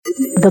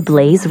The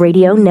Blaze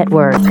Radio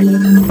Network.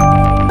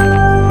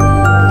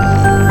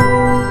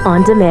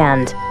 On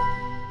demand.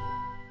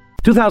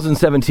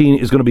 2017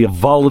 is going to be a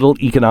volatile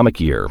economic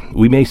year.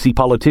 We may see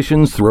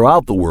politicians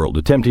throughout the world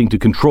attempting to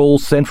control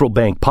central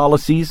bank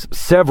policies.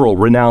 Several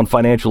renowned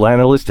financial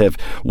analysts have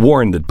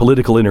warned that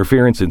political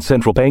interference in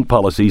central bank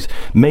policies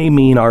may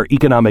mean our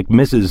economic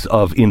misses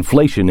of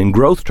inflation and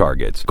growth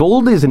targets.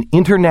 Gold is an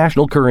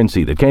international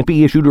currency that can't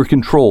be issued or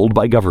controlled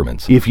by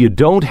governments. If you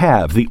don't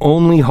have the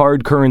only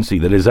hard currency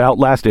that has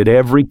outlasted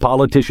every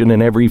politician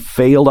and every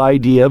failed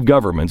idea of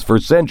governments for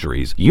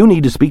centuries, you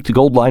need to speak to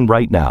Goldline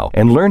right now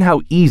and learn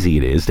how easy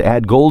it is to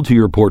add gold to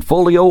your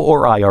portfolio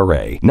or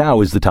IRA.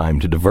 Now is the time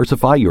to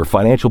diversify your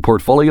financial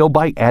portfolio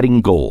by adding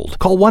gold.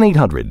 Call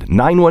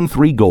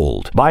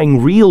 1-800-913-GOLD.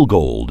 Buying real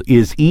gold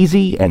is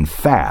easy and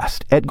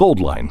fast at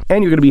Goldline.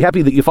 And you're going to be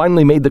happy that you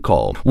finally made the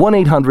call.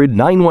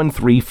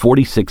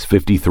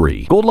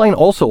 1-800-913-4653. Goldline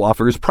also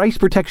offers price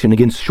protection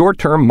against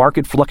short-term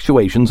market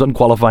fluctuations on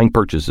qualifying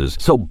purchases.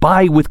 So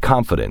buy with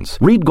confidence.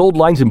 Read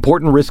Goldline's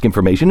important risk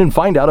information and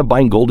find out if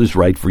buying gold is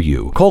right for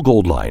you. Call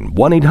Goldline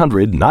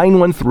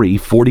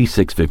 1-800-913-4653.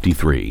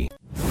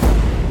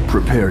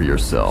 Prepare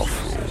yourself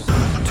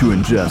to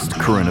ingest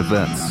current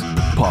events,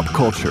 pop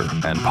culture,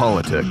 and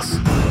politics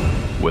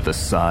with a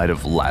side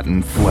of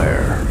Latin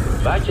flair.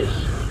 Vices?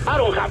 I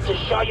don't have to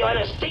show you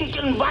any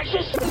stinking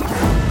vices.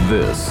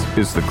 This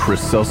is the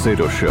Chris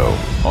Salcedo Show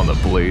on the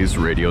Blaze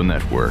Radio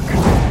Network.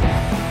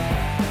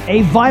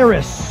 A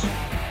virus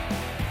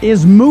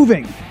is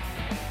moving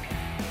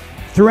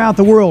throughout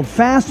the world.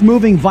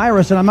 Fast-moving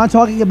virus, and I'm not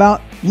talking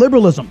about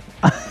liberalism.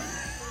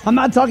 I'm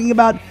not talking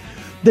about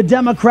the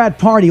Democrat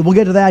Party. We'll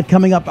get to that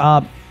coming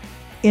up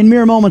in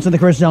mere moments on the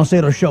Chris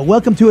Salcedo Show.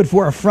 Welcome to it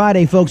for a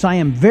Friday, folks. I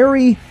am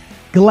very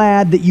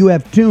glad that you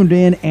have tuned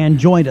in and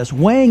joined us.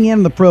 Weighing in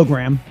on the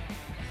program,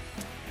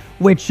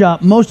 which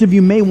most of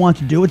you may want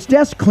to do. It's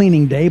desk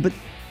cleaning day, but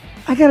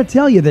I got to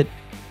tell you that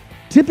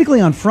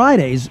typically on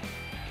Fridays,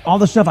 all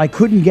the stuff I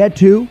couldn't get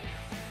to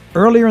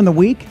earlier in the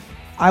week,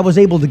 I was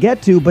able to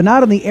get to, but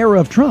not in the era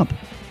of Trump.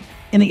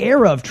 In the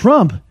era of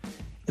Trump,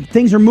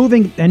 things are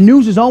moving and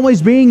news is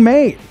always being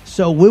made.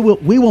 So we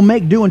will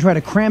make do and try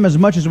to cram as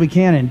much as we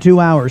can in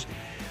 2 hours.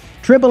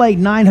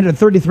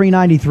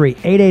 888-900-3393.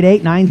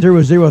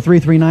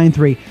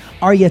 888-900-3393.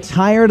 Are you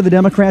tired of the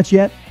Democrats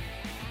yet?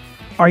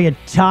 Are you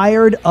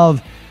tired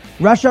of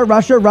Russia,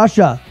 Russia,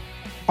 Russia?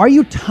 Are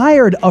you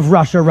tired of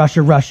Russia,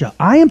 Russia, Russia?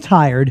 I am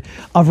tired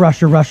of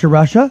Russia, Russia,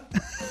 Russia.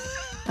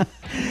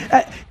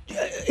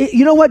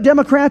 You know what,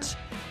 Democrats?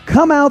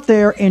 Come out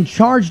there and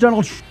charge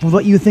Donald Trump with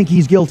what you think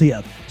he's guilty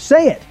of.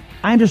 Say it.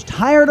 I'm just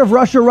tired of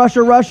Russia,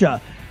 Russia,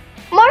 Russia.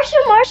 Marcia,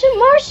 Marcia,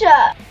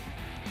 Marcia.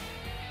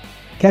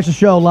 Catch the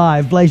show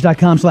live,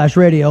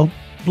 blaze.com/radio.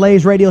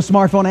 Blaze Radio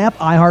smartphone app,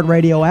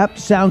 iHeartRadio app,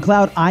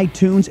 SoundCloud,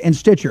 iTunes, and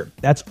Stitcher.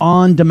 That's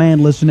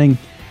on-demand listening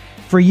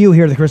for you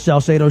here at the Chris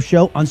Salcedo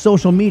Show. On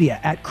social media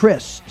at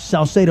Chris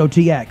Salcedo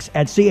TX,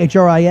 at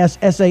CHRIS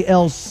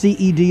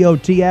SALCEDO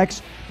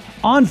TX.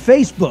 On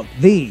Facebook,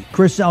 The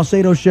Chris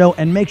Salcedo Show.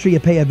 And make sure you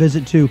pay a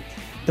visit to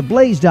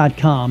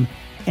theblaze.com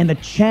and the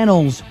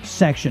channels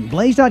section.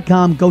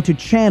 Blaze.com, go to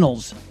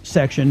channels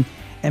section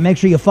and make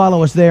sure you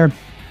follow us there.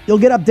 You'll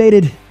get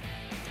updated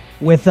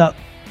with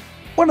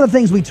one of the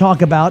things we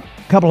talk about,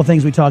 a couple of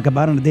things we talk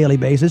about on a daily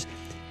basis.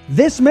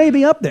 This may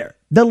be up there.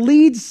 The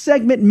lead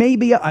segment may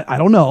be, I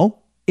don't know.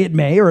 It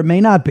may or it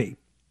may not be.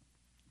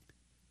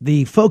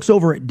 The folks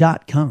over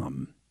at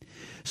 .com,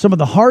 some of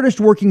the hardest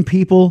working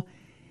people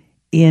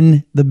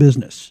in the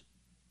business,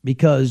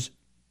 because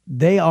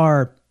they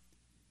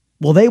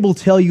will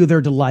tell you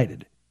they're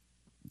delighted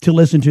to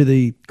listen to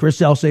the Chris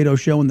Salcedo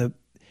Show and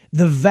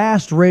the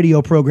vast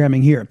radio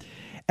programming here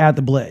at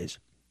the Blaze.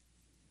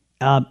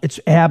 It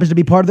happens to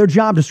be part of their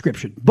job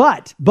description,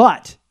 but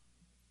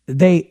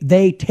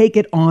they take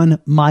it on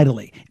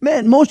mightily.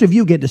 Man, most of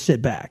you get to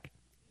sit back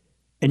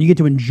and you get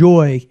to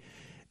enjoy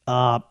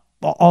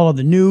all of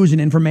the news and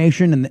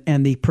information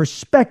and the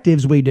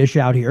perspectives we dish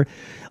out here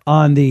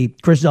on the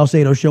Chris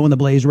Salcedo Show and the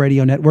Blaze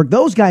Radio Network.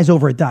 Those guys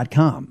over at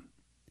 .com,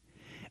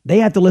 they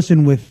have to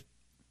listen with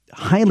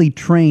highly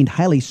trained,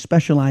 highly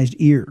specialized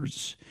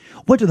ears.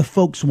 What do the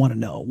folks want to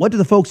know? What do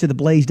the folks at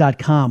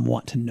theblaze.com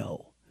want to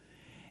know?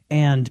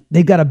 And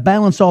they've got to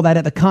balance all that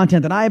at the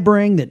content that I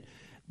bring, that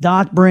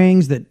Doc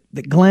brings, that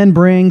Glenn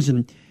brings,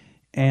 and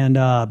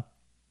I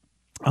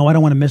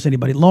don't want to miss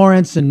anybody.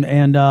 Lawrence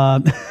and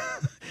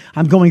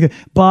I'm going to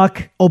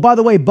Buck. Oh, by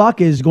the way,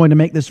 Buck is going to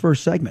make this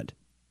first segment.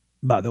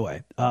 By the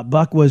way,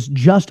 Buck was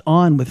just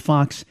on with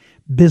Fox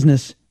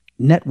Business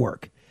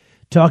Network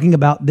talking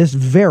about this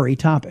very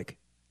topic.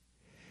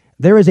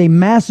 There is a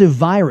massive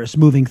virus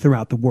moving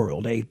throughout the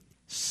world, a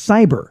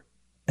cyber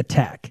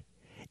attack.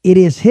 It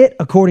is hit,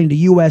 according to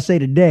USA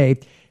Today,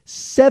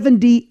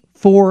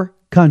 74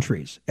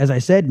 countries. As I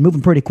said,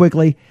 moving pretty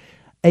quickly.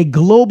 A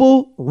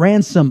global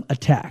ransom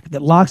attack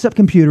that locks up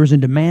computers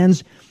and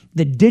demands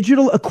the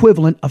digital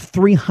equivalent of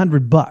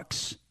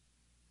 $300.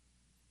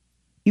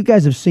 You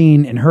guys have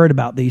seen and heard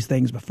about these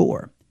things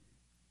before.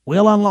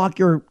 We'll unlock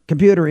your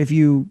computer if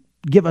you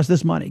give us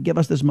this money, give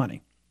us this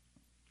money.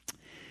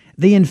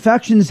 The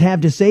infections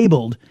have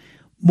disabled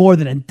more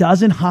than a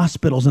dozen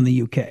hospitals in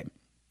the UK,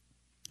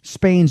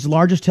 Spain's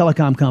largest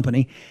telecom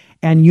company,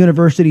 and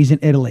universities in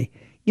Italy.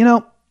 You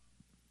know,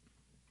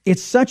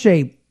 it's such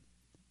a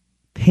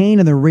pain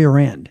in the rear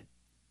end.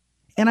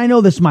 And I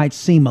know this might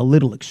seem a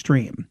little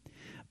extreme,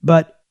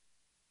 but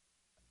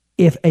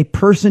if a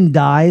person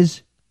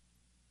dies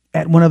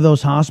at one of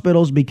those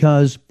hospitals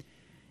because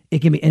it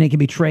can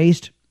be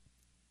traced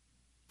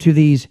to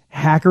these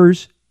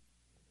hackers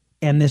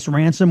and this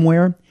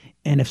ransomware,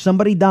 and if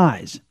somebody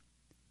dies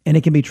and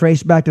it can be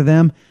traced back to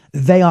them,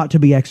 they ought to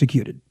be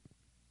executed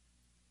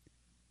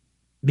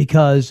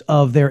because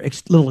of their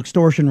little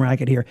extortion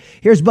racket here.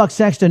 Here's Buck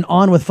Sexton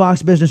on with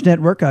Fox Business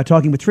Network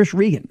talking with Trish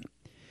Regan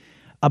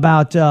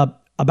about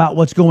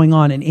what's going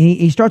on. And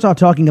he starts off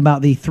talking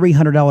about the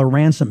 $300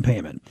 ransom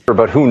payment.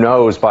 But who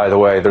knows, by the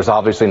way, there's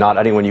obviously not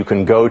anyone you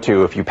can go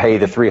to if you pay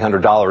the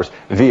 $300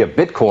 via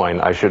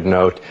Bitcoin, I should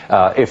note,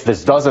 if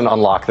this doesn't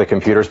unlock the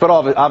computers. But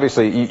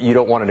obviously, you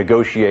don't want to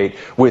negotiate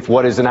with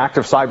what is an act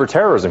of cyber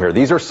terrorism here.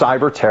 These are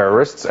cyber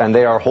terrorists, and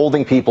they are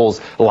holding people's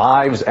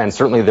lives and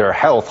certainly their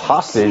health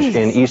hostage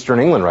in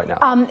eastern England right now.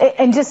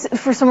 And just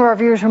for some of our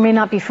viewers who may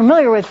not be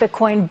familiar with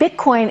Bitcoin,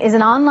 Bitcoin is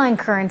an online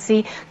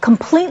currency,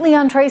 completely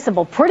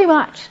untraceable, pretty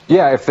much.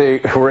 Yeah, if they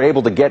were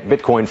able to get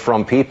Bitcoin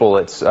from people,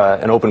 it's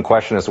an open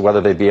question as to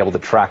whether they'd be able to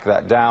track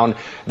that down.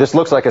 This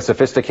looks like a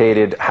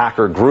sophisticated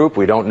hacker group.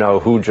 We don't know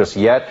who just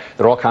yet.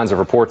 There are all kinds of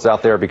reports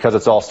out there because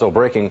it's all still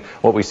breaking.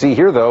 What we see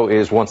here, though,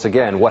 is once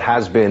again what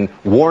has been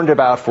warned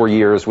about for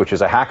years, which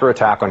is a hacker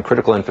attack on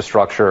critical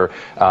infrastructure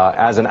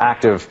as an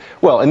act of,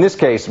 well, in this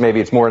case, maybe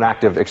it's more an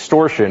act of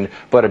extortion,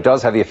 but it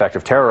does have the effect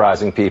of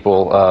terrorizing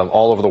people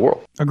all over the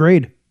world.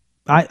 Agreed.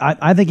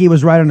 I think he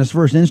was right on his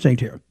first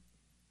instinct here.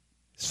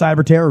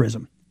 Cyber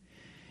terrorism,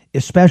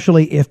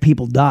 especially if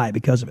people die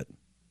because of it.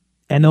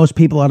 And those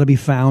people ought to be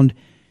found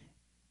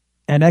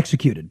and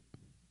executed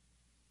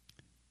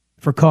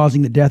for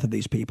causing the death of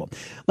these people.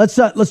 Let's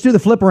do the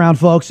flip around,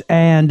 folks,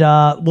 and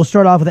we'll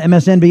start off with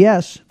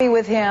MSNBS.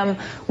 With him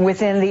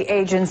within the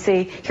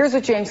agency. Here's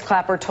what James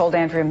Clapper told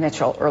Andrea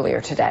Mitchell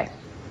earlier today.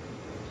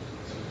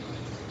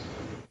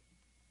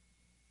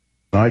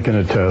 I can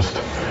attest,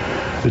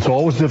 it's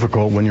always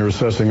difficult when you're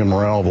assessing the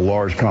morale of a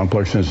large,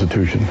 complex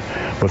institution.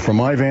 But from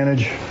my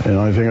vantage, and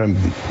I think I'm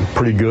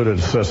pretty good at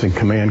assessing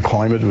command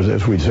climate,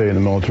 as we'd say in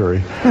the military,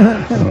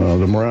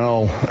 the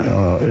morale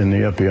in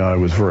the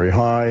FBI was very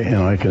high, and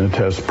I can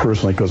attest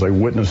personally, because I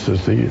witnessed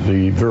this,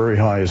 the very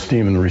high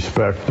esteem and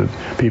respect that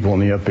people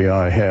in the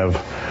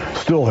FBI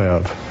still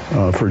have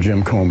for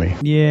Jim Comey.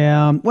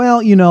 Yeah,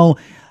 well, you know,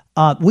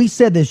 we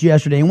said this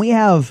yesterday, and we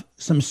have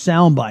some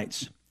sound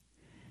bites.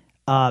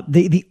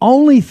 The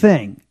only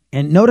thing,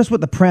 and notice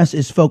what the press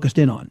is focused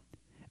in on,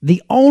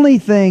 the only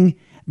thing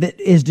that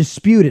is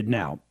disputed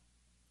now,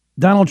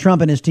 Donald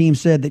Trump and his team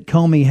said that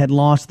Comey had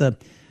lost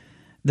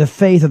the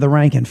faith of the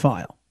rank and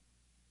file.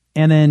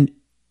 And then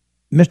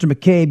Mr.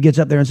 McCabe gets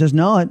up there and says,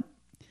 no,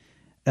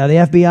 the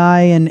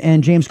FBI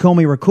and James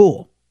Comey were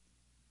cool.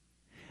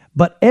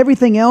 But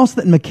everything else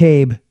that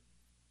McCabe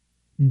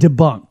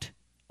debunked,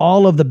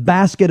 all of the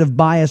basket of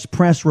bias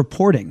press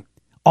reporting,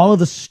 all of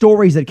the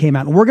stories that came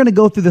out. And we're going to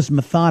go through this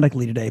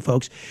methodically today,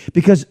 folks,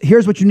 because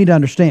here's what you need to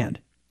understand.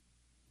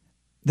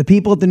 The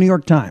people at the New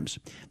York Times,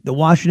 the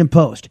Washington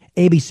Post,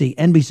 ABC,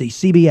 NBC,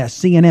 CBS,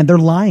 CNN, they're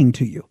lying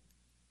to you.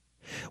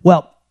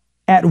 Well,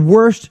 at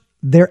worst,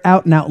 they're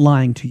out and out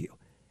lying to you.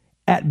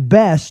 At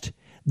best,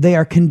 they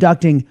are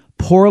conducting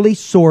poorly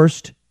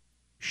sourced,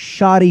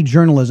 shoddy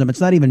journalism.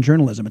 It's not even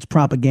journalism, it's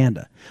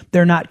propaganda.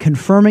 They're not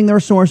confirming their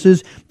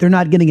sources. They're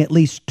not getting at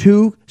least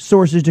two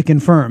sources to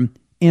confirm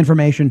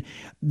information.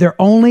 Their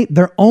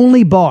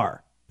only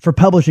bar for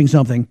publishing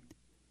something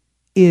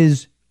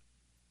is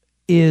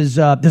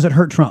does it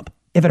hurt Trump?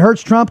 If it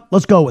hurts Trump,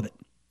 let's go with it.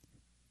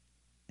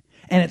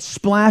 And it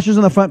splashes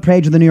on the front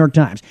page of the New York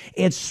Times.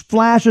 It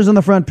splashes on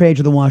the front page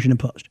of the Washington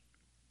Post.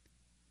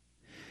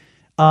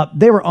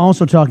 They were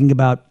also talking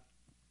about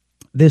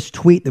this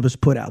tweet that was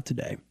put out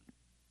today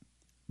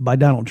by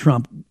Donald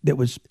Trump that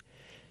was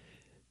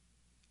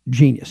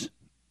genius.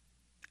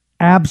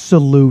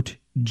 Absolute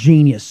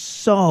genius.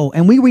 So,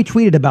 and we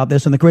retweeted about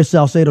this on the Chris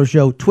Salcedo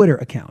Show Twitter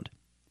account.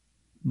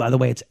 By the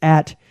way, it's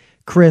at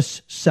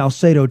Chris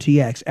Salcedo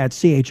TX, at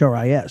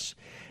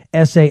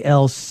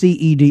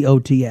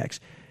ChrisSalcedotx.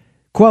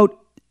 Quote,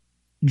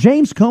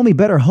 James Comey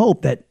better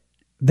hope that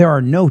there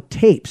are no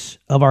tapes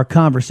of our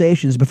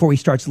conversations before he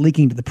starts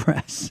leaking to the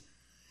press.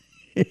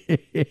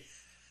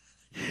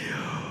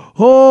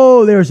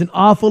 Oh, there's an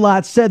awful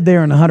lot said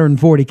there in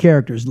 140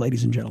 characters,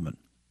 ladies and gentlemen.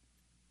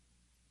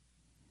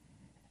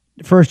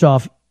 First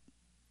off,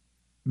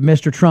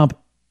 Mr. Trump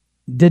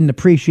didn't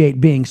appreciate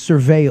being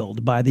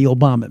surveilled by the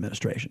Obama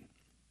administration.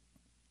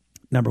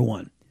 Number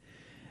one.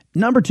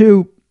 Number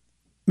two,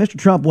 Mr.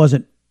 Trump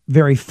wasn't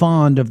very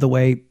fond of the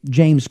way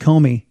James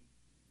Comey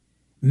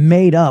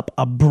made up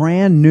a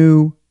brand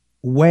new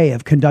way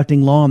of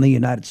conducting law in the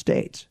United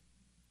States,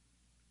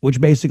 which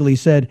basically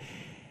said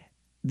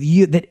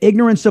that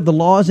ignorance of the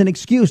law is an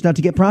excuse not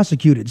to get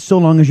prosecuted, so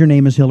long as your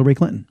name is Hillary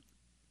Clinton.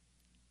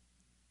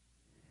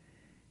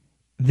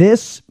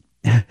 This,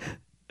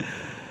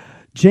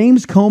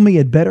 James Comey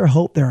had better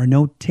hope there are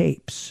no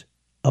tapes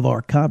of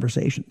our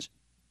conversations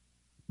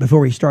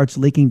before he starts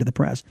leaking to the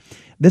press.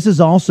 This is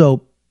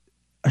also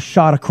a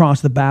shot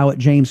across the bow at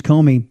James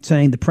Comey,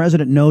 saying the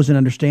president knows and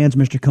understands,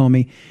 Mr.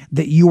 Comey,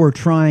 that you are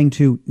trying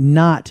to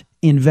not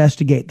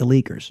investigate the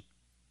leakers.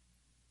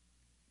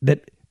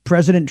 That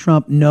President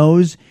Trump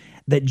knows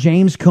that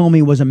James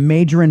Comey was a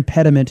major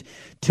impediment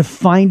to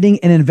finding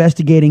and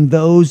investigating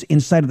those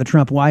inside of the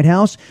Trump White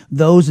House,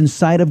 those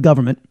inside of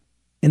government,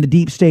 in the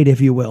deep state,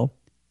 if you will,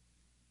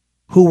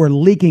 who were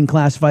leaking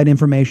classified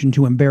information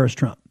to embarrass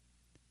Trump.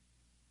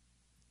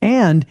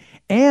 And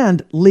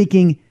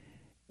leaking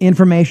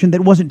information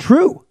that wasn't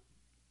true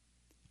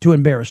to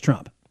embarrass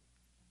Trump.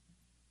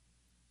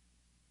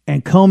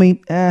 And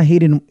Comey,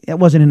 it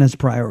wasn't in his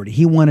priority.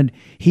 He wanted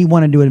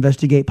to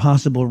investigate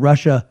possible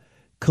Russia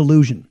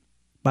collusion.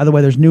 By the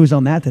way, there's news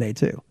on that today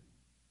too.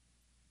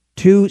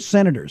 2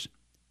 senators,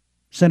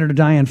 Senator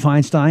Dianne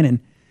Feinstein and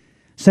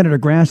Senator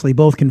Grassley,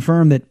 both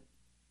confirmed that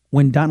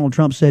when Donald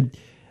Trump said,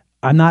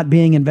 "I'm not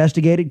being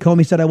investigated,"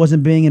 Comey said, "I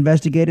wasn't being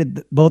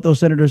investigated." Both those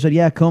senators said,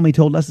 "Yeah, Comey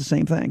told us the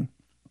same thing."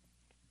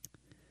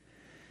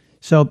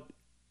 So,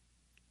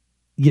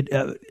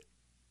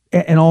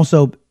 and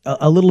also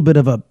a little bit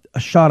of a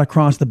shot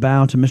across the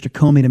bow to Mr.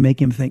 Comey to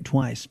make him think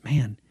twice.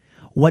 Man,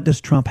 what does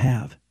Trump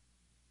have?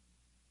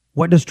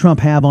 What does Trump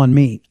have on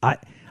me?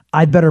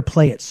 I'd better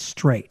play it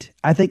straight.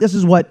 I think this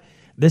is what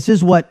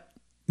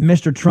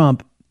Mr.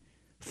 Trump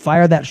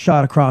fired that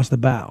shot across the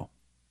bow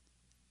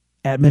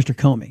at Mr.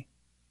 Comey.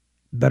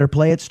 Better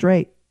play it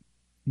straight.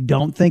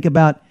 Don't think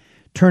about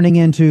turning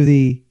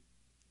into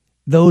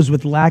those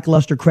with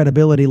lackluster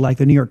credibility like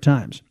the New York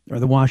Times or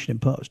the Washington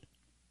Post.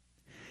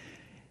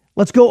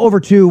 Let's go over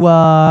to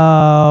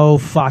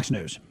Fox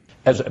News.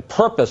 As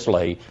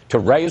purposely to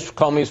raise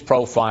Comey's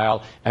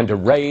profile and to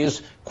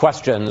raise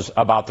questions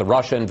about the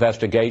Russia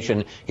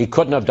investigation. He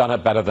couldn't have done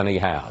it better than he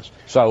has.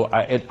 So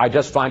I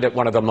just find it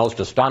one of the most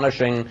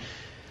astonishing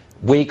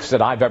weeks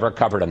that I've ever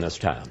covered in this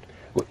town.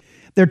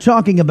 They're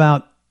talking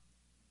about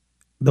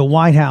the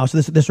White House,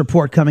 this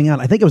report coming out,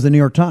 I think it was the New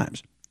York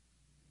Times,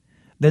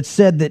 that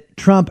said that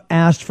Trump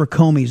asked for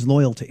Comey's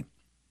loyalty.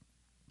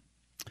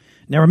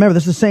 Now remember,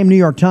 this is the same New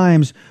York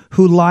Times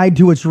who lied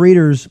to its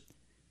readers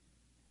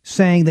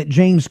saying that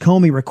James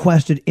Comey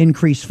requested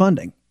increased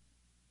funding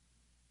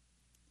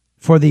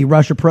for the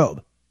Russia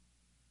probe.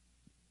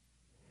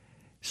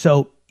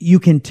 So you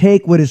can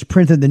take what is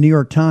printed in the New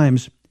York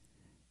Times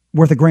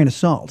with a grain of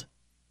salt.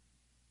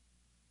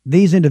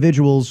 These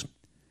individuals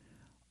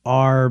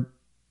are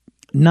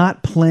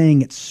not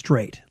playing it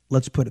straight.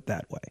 Let's put it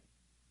that way.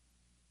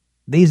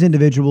 These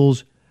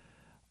individuals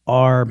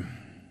are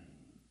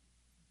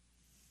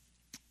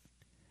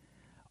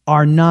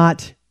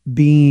not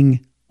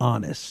being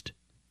honest.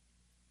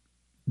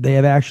 They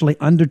have actually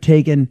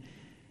undertaken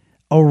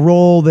a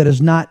role that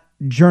is not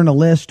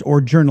journalist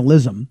or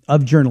journalism.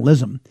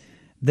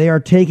 They are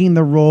taking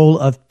the role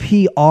of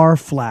PR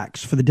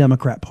flacks for the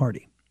Democrat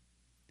Party.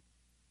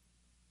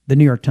 The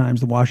New York Times,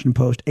 the Washington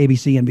Post,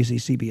 ABC,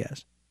 NBC,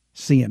 CBS,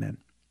 CNN.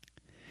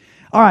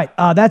 All right,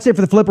 that's it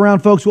for the Flip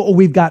Around, folks. Well,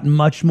 we've got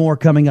much more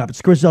coming up.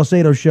 It's Chris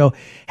Salcedo Show.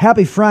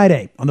 Happy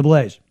Friday on The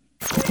Blaze.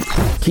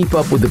 Keep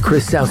up with the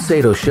Chris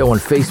Salcedo Show on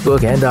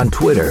Facebook and on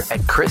Twitter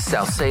at Chris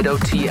Salcedo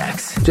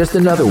TX. Just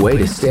another way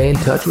to stay in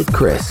touch with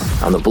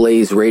Chris on the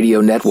Blaze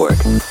Radio Network.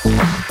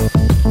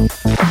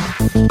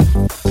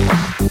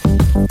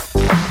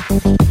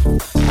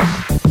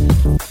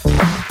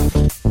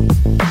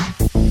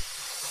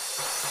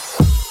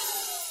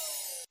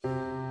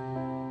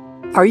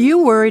 Are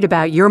you worried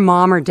about your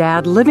mom or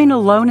dad living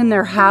alone in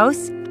their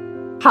house?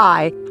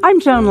 Hi, I'm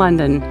Joan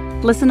London.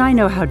 Listen, I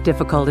know how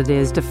difficult it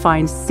is to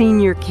find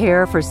senior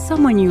care for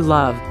someone you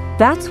love.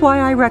 That's why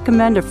I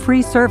recommend a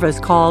free service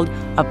called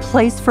A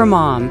Place for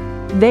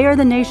Mom. They are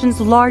the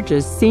nation's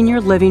largest senior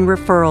living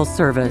referral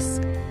service.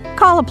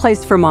 Call A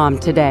Place for Mom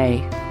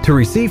today. To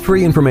receive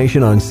free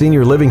information on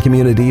senior living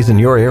communities in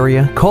your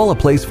area, call A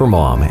Place for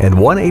Mom at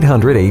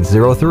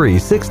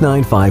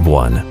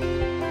 1-800-803-6951.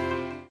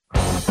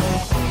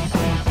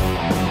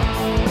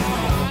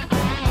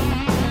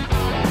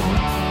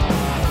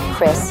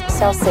 Chris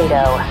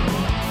Salcedo.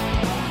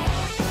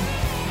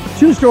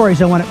 Two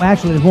stories I want to,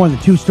 actually there's more than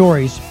two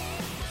stories.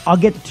 I'll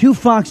get to two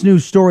Fox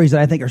News stories that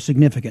I think are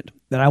significant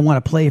that I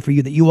want to play for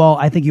you that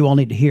I think you all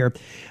need to hear.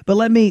 But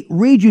let me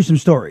read you some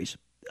stories.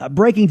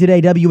 Breaking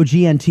today,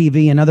 WGN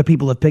TV and other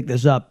people have picked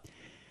this up.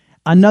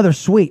 Another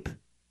sweep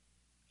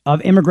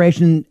of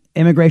immigrations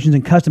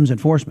and customs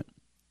enforcement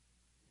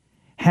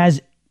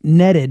has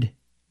netted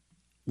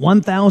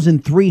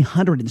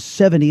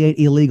 1,378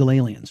 illegal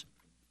aliens.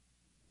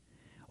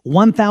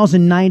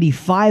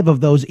 1,095 of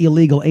those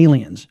illegal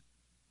aliens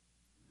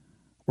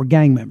were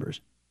gang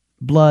members.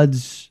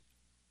 Bloods,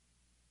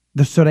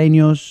 the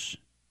Sureños,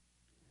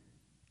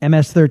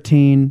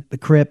 MS-13, the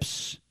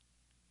Crips.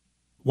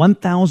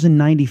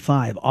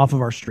 1,095 off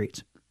of our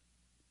streets.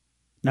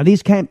 Now,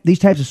 these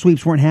types of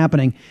sweeps weren't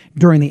happening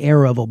during the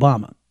era of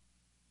Obama.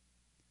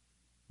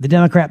 The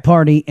Democrat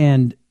Party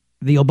and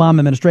the Obama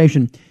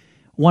administration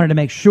wanted to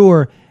make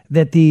sure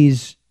that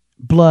these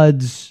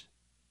Bloods,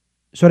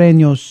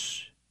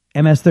 Sureños,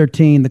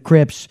 MS-13, the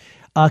Crips,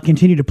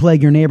 continue to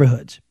plague your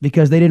neighborhoods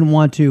because they didn't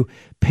want to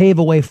pave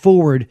a way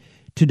forward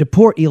to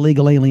deport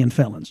illegal alien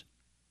felons.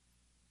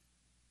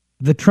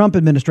 The Trump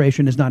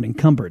administration is not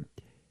encumbered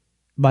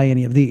by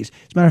any of these.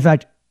 As a matter of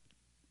fact,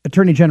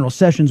 Attorney General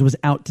Sessions was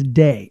out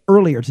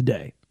earlier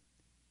today,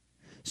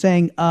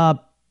 saying the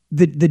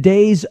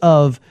days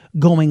of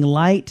going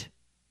light,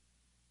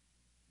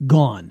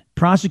 gone.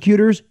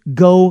 Prosecutors,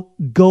 go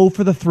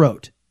for the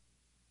throat.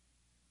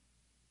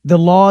 The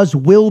laws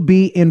will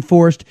be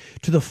enforced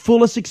to the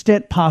fullest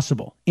extent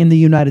possible in the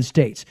United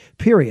States.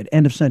 Period.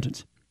 End of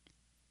sentence.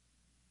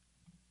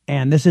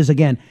 And this is,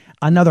 again,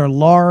 another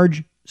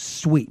large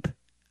sweep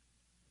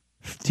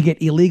to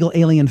get illegal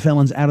alien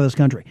felons out of this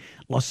country.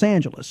 Los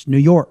Angeles, New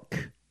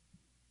York,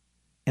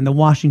 and the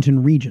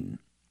Washington region.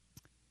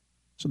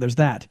 So there's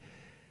that.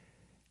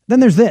 Then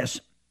there's this.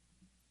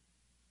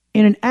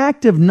 In an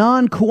act of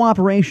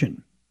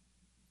non-cooperation,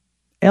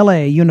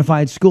 LA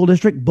Unified School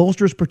District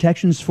bolsters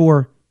protections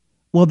for,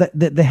 well,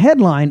 the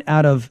headline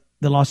out of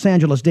the Los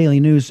Angeles Daily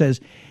News says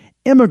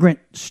immigrant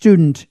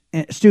students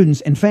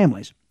and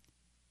families.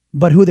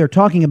 But who they're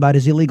talking about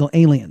is illegal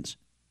aliens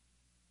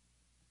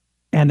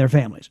and their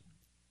families.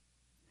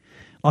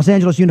 Los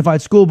Angeles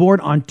Unified School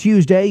Board on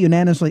Tuesday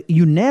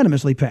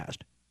unanimously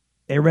passed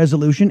a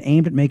resolution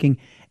aimed at making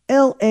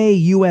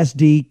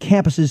LAUSD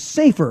campuses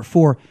safer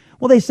for,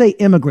 well, they say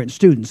immigrant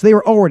students. They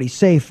were already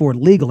safe for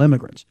legal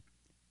immigrants.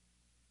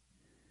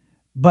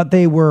 But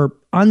they were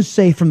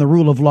unsafe from the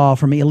rule of law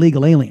from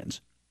illegal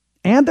aliens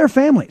and their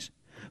families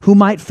who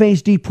might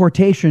face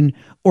deportation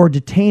or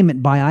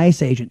detainment by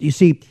ICE agents. You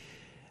see,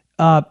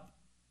 and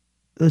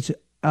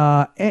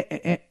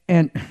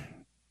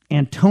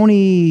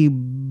Tony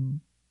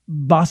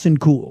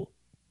Bosancool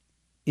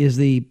is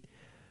the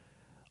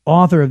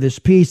author of this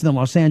piece in the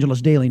Los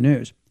Angeles Daily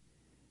News.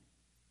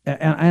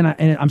 And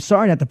I'm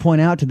sorry to have to point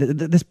out to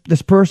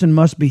this person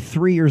must be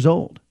 3 years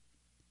old.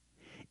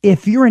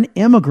 If you're an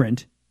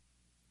immigrant,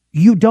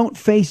 you don't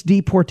face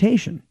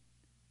deportation.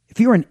 If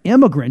you're an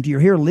immigrant, you're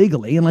here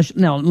legally,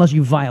 unless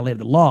you violated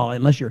the law,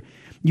 unless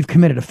you've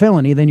committed a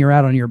felony, then you're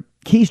out on your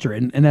keister,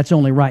 and that's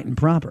only right and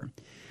proper.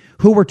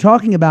 Who we're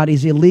talking about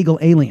is illegal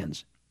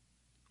aliens,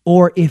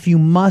 or if you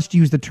must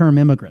use the term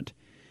immigrant,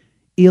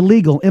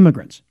 illegal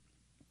immigrants.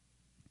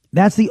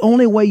 That's the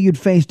only way you'd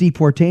face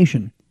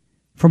deportation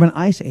from an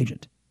ICE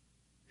agent.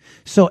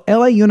 So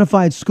LA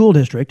Unified School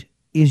District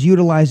is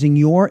utilizing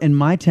your and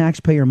my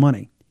taxpayer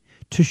money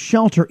to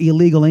shelter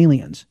illegal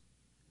aliens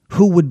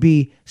who would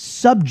be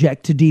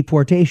subject to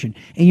deportation.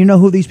 And you know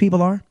who these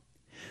people are?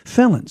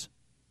 Felons.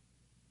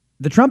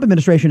 The Trump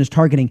administration is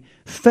targeting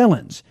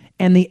felons,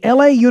 and the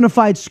LA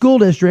Unified School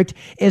District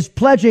is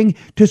pledging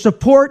to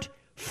support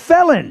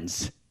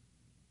felons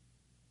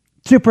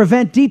to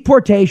prevent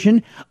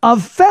deportation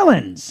of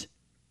felons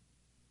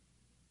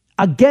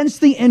against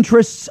the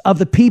interests of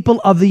the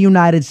people of the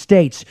United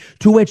States,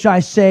 to which I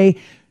say,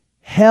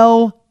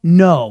 hell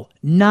no,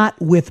 not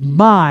with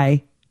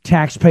my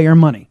taxpayer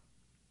money.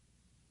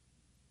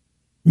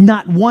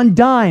 Not one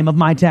dime of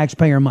my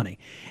taxpayer money.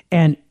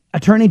 And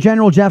Attorney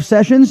General Jeff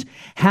Sessions,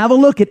 have a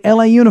look at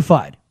LA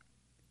Unified.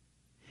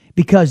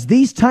 Because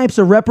these types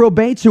of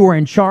reprobates who are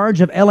in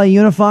charge of LA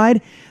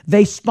Unified,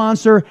 they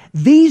sponsor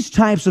these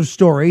types of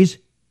stories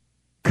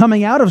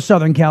coming out of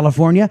Southern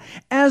California,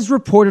 as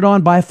reported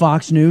on by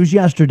Fox News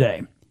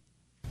yesterday.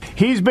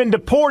 He's been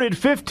deported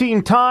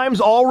 15 times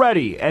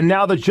already, and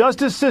now the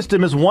justice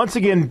system is once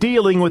again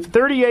dealing with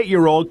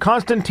 38-year-old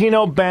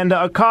Constantino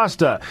Banda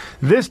Acosta,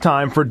 this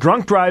time for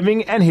drunk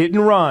driving and hit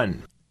and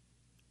run.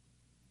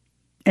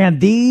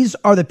 And these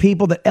are the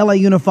people that LA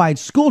Unified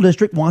School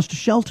District wants to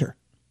shelter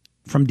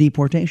from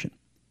deportation.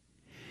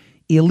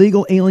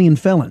 Illegal alien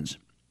felons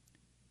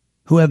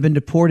who have been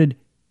deported,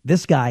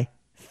 this guy,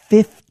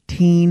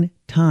 15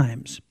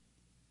 times.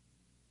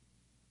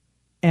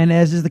 And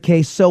as is the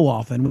case so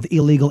often with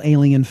illegal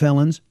alien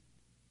felons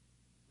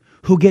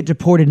who get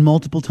deported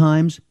multiple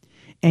times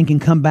and can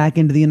come back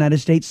into the United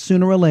States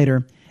sooner or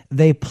later,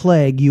 they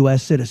plague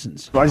U.S.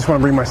 citizens. I just want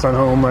to bring my son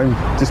home. I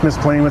just miss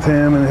playing with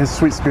him and his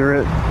sweet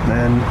spirit,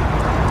 and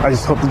I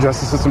just hope the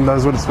justice system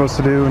does what it's supposed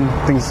to do and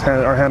things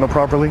are handled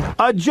properly.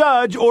 A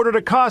judge ordered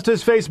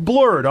Acosta's face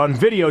blurred on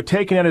video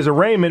taken at his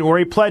arraignment, where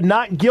he pled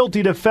not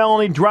guilty to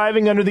felony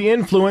driving under the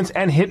influence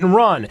and hit and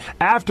run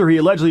after he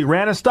allegedly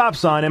ran a stop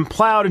sign and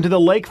plowed into the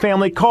Lake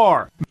family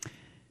car.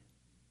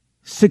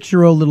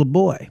 6-year-old little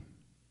boy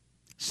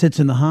sits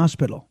in the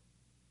hospital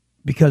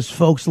because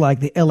folks like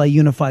the LA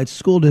Unified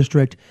School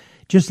District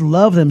just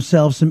love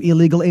themselves some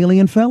illegal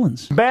alien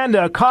felons.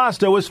 Banda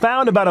Acosta was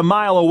found about a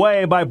mile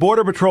away by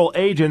Border Patrol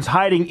agents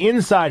hiding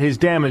inside his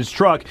damaged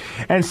truck,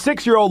 and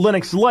 6-year-old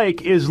Lennox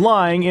Lake is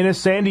lying in a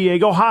San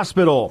Diego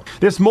hospital.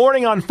 This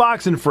morning on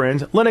Fox and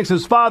Friends,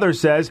 Lennox's father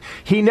says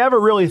he never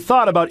really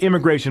thought about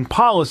immigration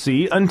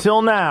policy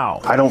until now.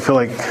 I don't feel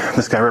like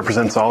this guy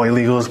represents all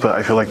illegals, but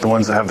I feel like the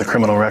ones that have the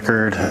criminal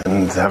record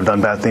and have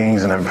done bad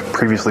things and have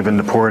previously been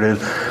deported,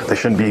 they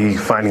shouldn't be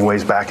finding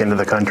ways back into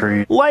the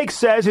country. Lake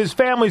says his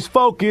family's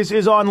focus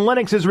is on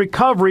Lennox's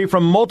recovery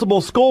from multiple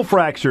skull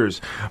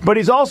fractures, but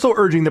he's also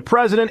urging the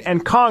president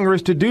and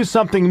Congress to do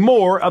something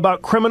more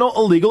about criminal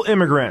illegal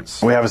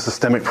immigrants. We have a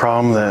systemic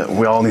problem that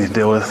we all need to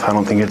deal with. I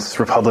don't think it's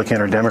Republican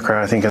or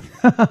Democrat. I think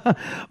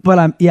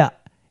But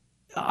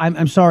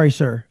I'm sorry,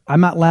 sir.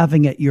 I'm not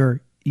laughing at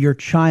your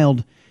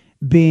child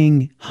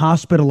being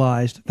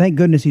hospitalized. Thank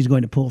goodness he's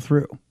going to pull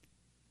through.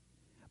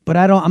 But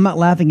I'm not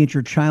laughing at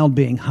your child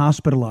being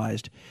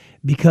hospitalized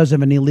because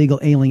of an illegal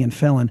alien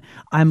felon.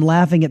 I'm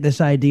laughing at this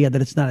idea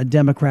that it's not a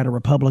Democrat or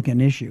Republican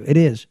issue. It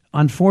is.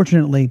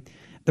 Unfortunately,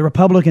 the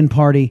Republican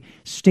Party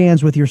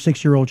stands with your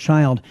 6-year-old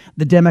child.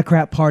 The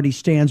Democrat Party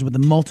stands with the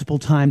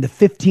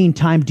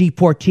 15-time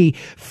deportee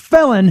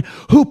felon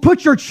who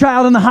put your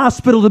child in the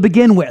hospital to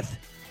begin with.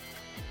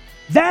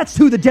 That's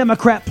who the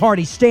Democrat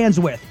Party stands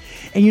with.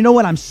 And you know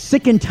what? I'm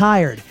sick and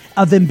tired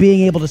of them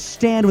being able to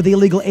stand with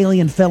illegal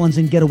alien felons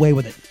and get away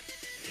with it.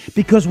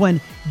 Because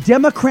when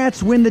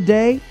Democrats win the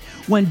day,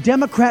 when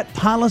Democrat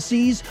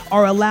policies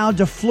are allowed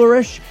to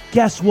flourish,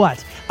 guess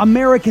what?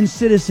 American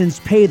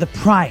citizens pay the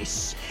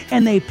price,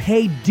 and they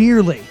pay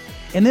dearly.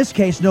 In this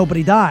case,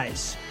 nobody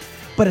dies.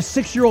 But a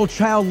 6-year-old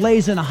child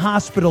lays in a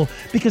hospital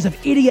because of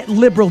idiot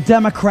liberal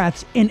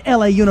Democrats in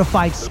LA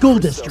Unified School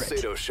District. The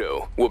Salcedo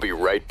Show. We'll be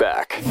right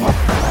back.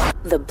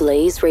 The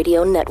Blaze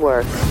Radio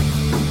Network.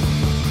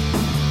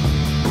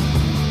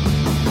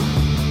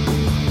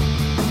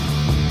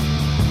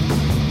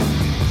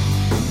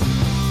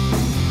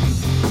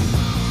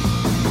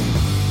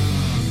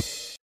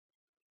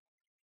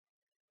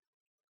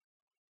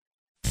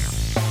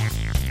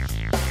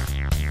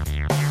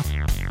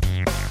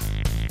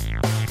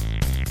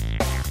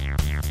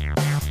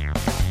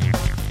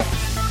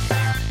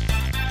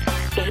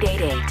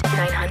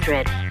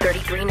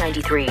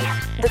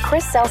 The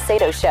Chris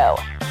Salcedo Show.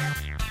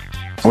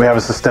 we have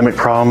a systemic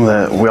problem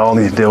that we all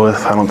need to deal with.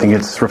 I don't think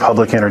it's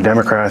Republican or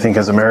Democrat. I think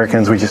as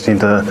Americans, we just need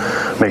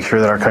to make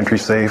sure that our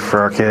country's safe for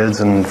our kids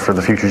and for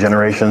the future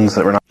generations,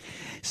 that we're not.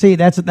 See,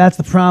 that's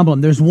the problem.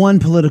 There's one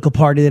political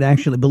party that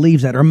actually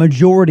believes that, or a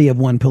majority of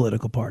one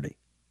political party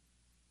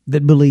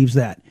that believes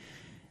that.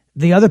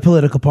 The other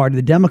political party,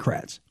 the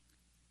Democrats,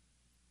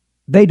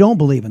 they don't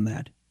believe in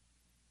that.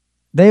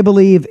 They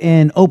believe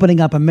in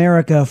opening up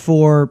America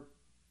for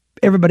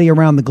everybody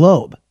around the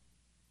globe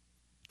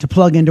to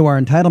plug into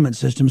our entitlement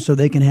system so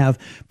they can have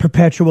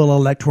perpetual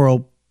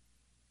electoral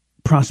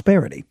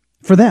prosperity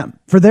for them,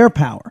 for their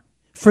power,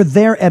 for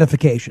their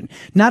edification,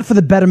 not for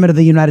the betterment of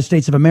the United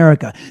States of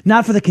America,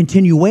 not for the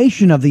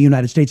continuation of the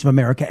United States of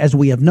America as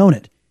we have known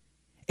it,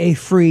 a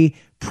free,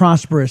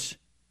 prosperous,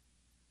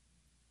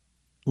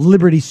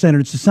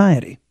 liberty-centered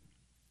society.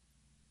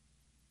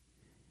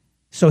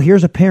 So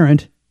here's a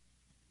parent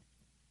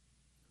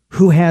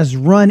who has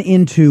run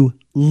into,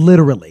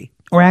 literally,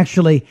 or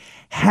actually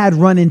had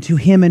run into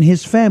him and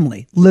his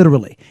family,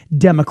 literally,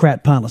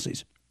 Democrat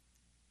policies.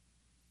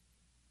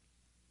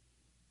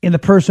 In the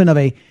person of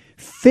a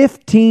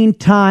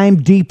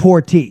 15-time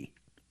deportee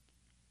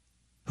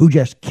who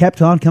just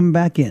kept on coming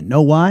back in.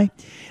 Know why?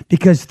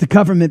 Because the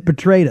government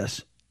betrayed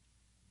us.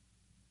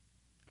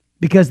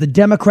 Because the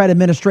Democrat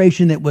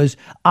administration that was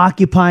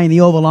occupying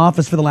the Oval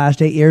Office for the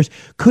last 8 years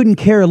couldn't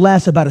care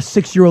less about a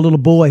 6-year-old little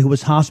boy who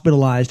was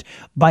hospitalized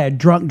by a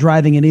drunk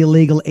driving an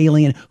illegal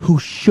alien who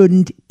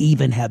shouldn't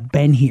even have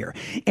been here.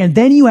 And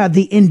then you have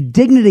the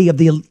indignity of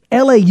the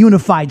LA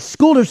Unified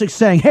School District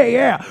saying, hey,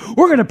 yeah,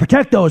 we're going to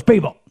protect those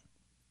people.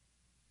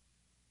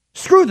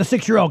 Screw the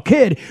 6-year-old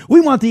kid.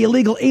 We want the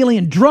illegal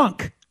alien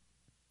drunk.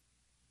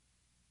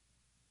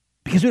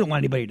 Because we don't want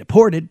anybody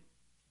deported.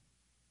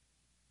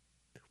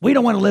 We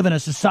don't want to live in a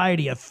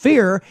society of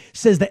fear,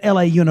 says the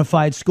LA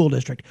Unified School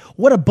District.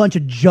 What a bunch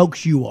of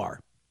jokes you are.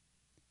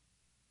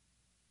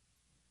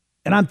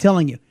 And I'm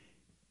telling you,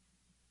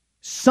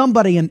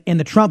 somebody in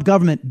the Trump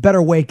government better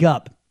wake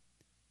up.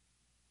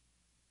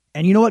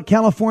 And you know what,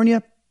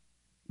 California?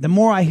 The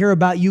more I hear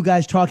about you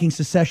guys talking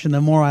secession,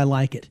 the more I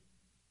like it.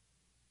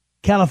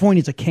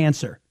 California's a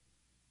cancer.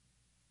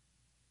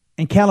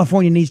 And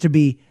California needs to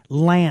be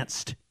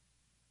lanced.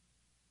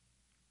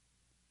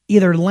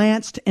 Either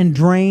lanced and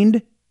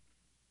drained,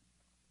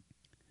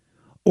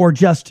 or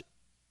just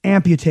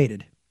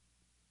amputated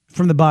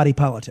from the body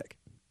politic.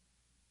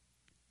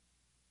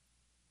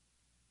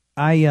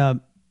 In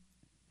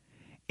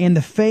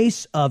the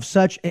face of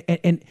such,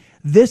 and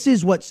this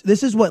is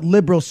what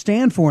liberals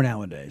stand for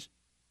nowadays.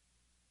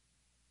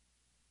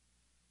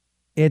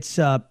 It's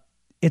a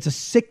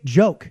sick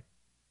joke.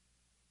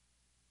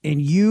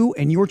 And you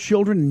and your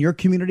children and your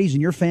communities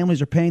and your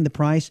families are paying the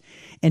price.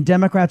 And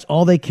Democrats,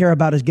 all they care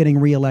about is getting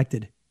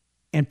reelected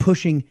and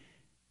pushing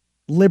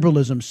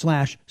liberalism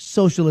 /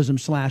 socialism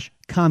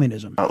 /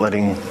 communism. Not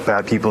letting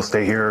bad people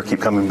stay here or keep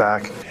coming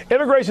back.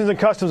 Immigration and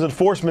Customs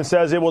Enforcement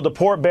says it will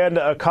deport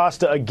Banda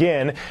Acosta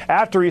again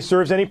after he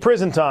serves any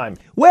prison time.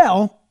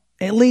 Well,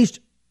 at least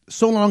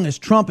so long as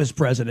Trump is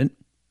president,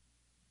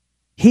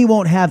 he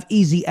won't have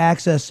easy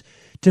access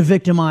to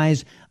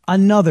victimize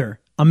another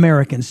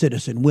American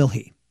citizen, will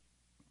he?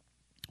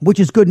 Which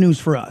is good news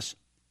for us.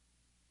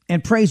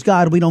 And praise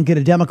God we don't get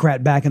a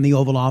Democrat back in the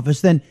Oval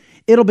Office. Then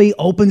it'll be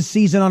open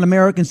season on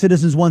American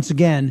citizens once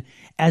again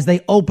as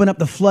they open up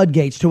the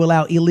floodgates to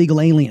allow illegal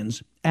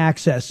aliens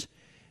access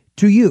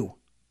to you,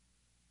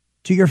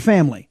 to your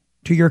family,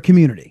 to your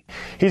community.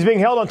 He's being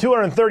held on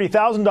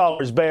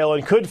 $230,000 bail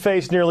and could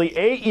face nearly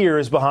 8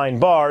 years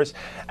behind bars.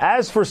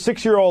 As for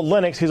 6-year-old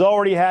Lennox, he's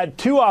already had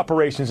 2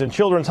 operations in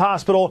Children's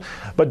Hospital,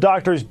 but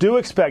doctors do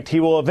expect he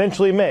will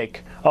eventually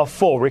make a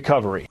full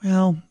recovery.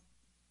 Well,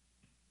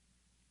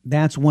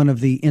 that's one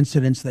of the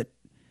incidents that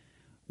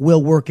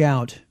will work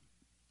out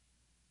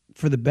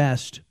for the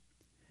best.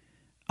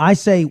 I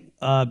say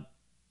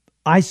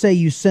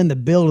you send the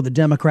bill to the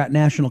Democrat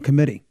National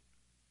Committee,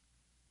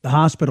 the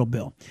hospital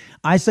bill.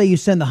 I say you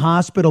send the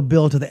hospital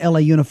bill to the LA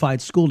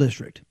Unified School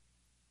District.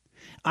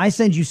 I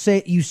send you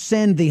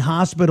send the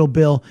hospital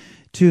bill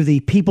to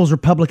the People's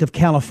Republic of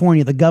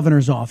California, the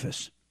governor's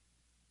office,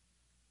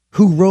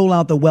 who roll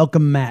out the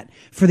welcome mat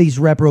for these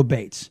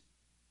reprobates.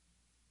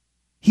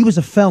 He was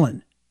a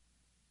felon.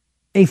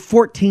 A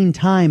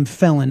 14-time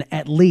felon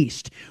at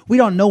least. We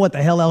don't know what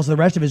the hell else the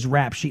rest of his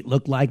rap sheet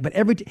looked like, but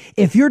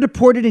if you're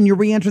deported and you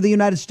re-enter the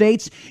United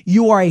States,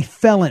 you are a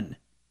felon.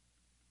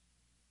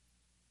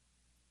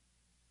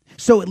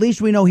 So at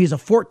least we know he's a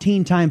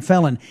 14-time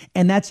felon,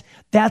 and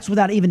that's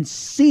without even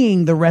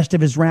seeing the rest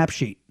of his rap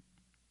sheet,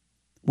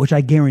 which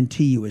I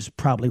guarantee you is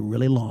probably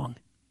really long.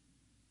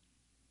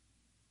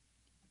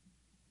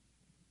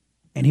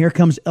 And here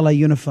comes LA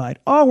Unified.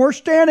 Oh, we're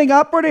standing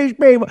up for these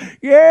people.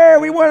 Yeah,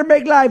 we want to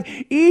make life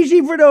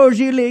easy for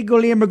those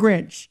illegal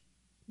immigrants,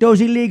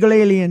 those illegal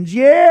aliens.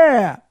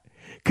 Yeah.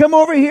 Come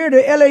over here to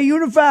LA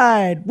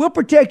Unified. We'll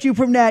protect you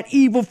from that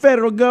evil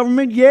federal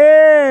government.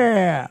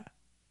 Yeah.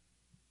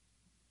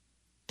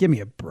 Give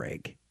me a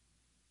break.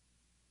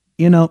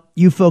 You know,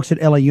 you folks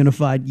at LA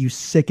Unified, you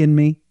sicken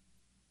me.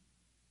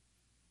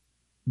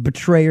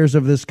 Betrayers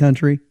of this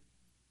country,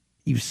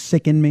 you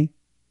sicken me.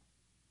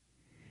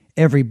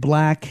 Every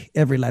black,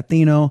 every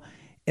Latino,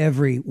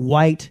 every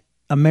white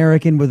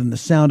American within the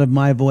sound of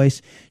my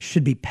voice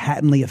should be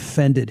patently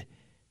offended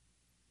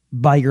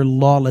by your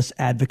lawless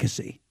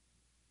advocacy.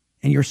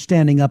 And you're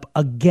standing up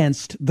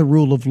against the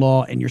rule of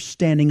law, and you're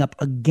standing up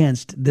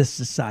against this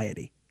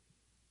society.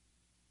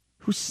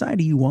 Whose side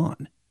are you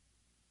on?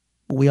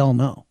 Well, we all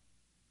know.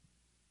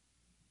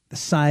 The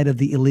side of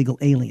the illegal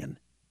alien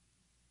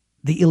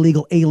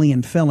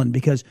felon,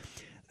 because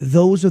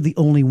those are the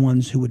only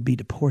ones who would be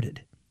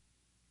deported.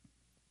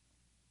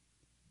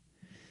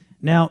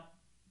 Now,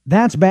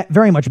 that's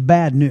very much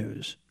bad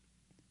news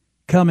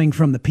coming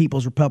from the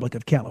People's Republic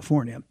of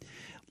California.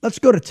 Let's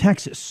go to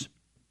Texas.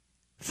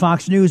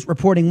 Fox News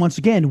reporting once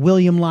again,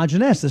 William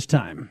LaJeunesse this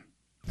time.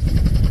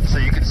 So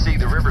you can see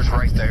the river's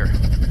right there.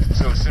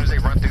 So as soon as they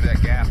run through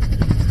that gap,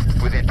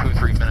 within 2 or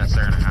 3 minutes,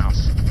 they're in a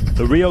house.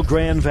 The Rio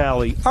Grande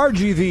Valley,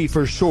 RGV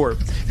for short.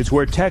 It's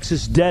where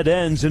Texas dead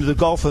ends into the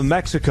Gulf of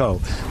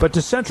Mexico. But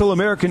to Central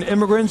American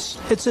immigrants,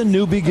 it's a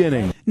new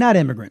beginning. Not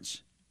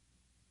immigrants.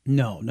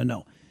 No.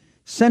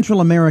 Central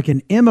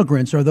American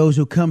immigrants are those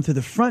who come through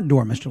the front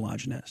door, Mr.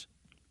 LaJeunesse.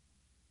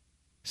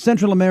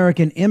 Central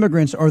American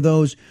immigrants are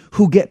those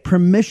who get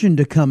permission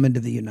to come into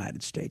the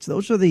United States.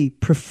 Those are the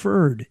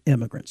preferred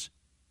immigrants,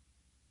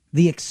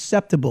 the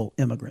acceptable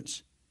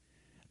immigrants,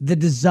 the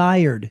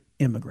desired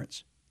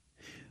immigrants.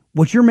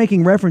 What you're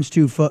making reference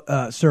to,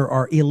 sir,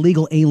 are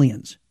illegal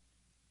aliens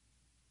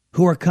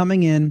who are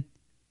coming in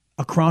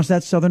across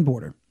that southern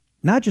border,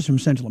 not just from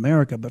Central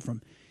America, but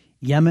from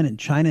Yemen and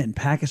China and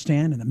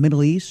Pakistan and the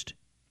Middle East,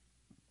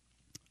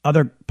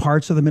 other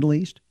parts of the Middle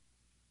East.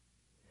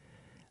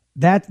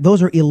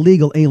 Those are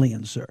illegal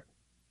aliens, sir.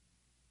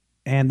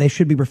 And they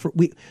should be referred.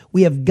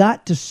 We have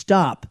got to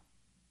stop.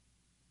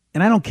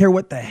 And I don't care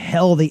what the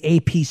hell the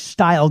AP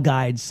Style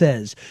Guide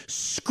says.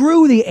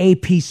 Screw the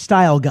AP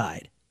Style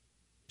Guide.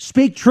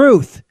 Speak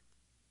truth.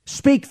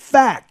 Speak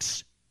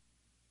facts.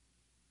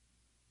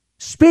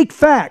 Speak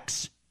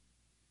facts.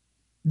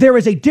 There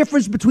is a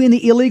difference between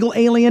the illegal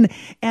alien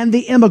and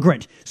the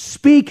immigrant.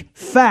 Speak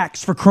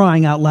facts, for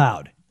crying out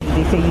loud.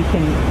 They say you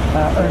can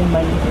earn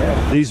money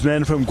here. These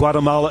men from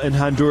Guatemala and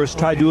Honduras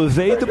tried to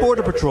evade the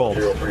Border Patrol,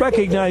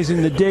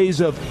 recognizing the days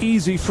of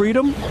easy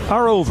freedom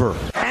are over.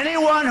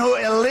 Anyone who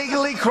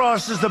illegally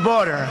crosses the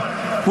border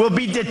will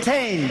be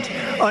detained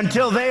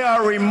until they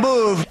are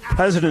removed.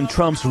 President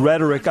Trump's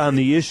rhetoric on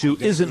the issue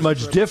isn't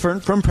much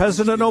different from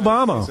President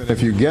Obama.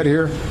 If you get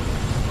here,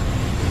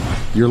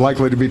 you're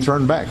likely to be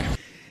turned back.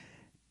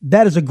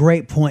 That is a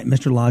great point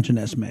Mr.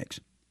 LaJeunesse makes.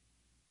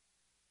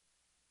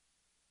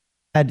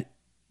 had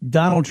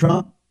Donald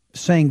Trump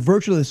saying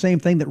virtually the same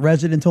thing that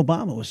President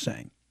Obama was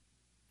saying.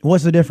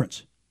 What's the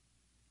difference?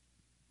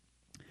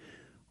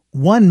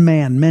 One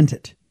man meant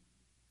it.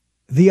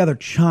 The other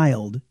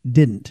child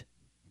didn't.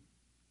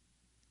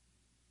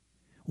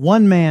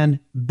 One man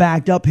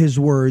backed up his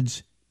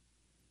words,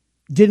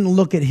 didn't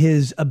look at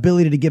his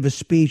ability to give a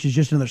speech as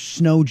just another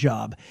snow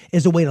job,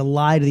 as a way to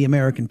lie to the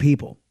American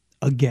people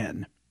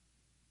again.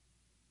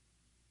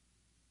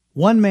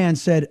 One man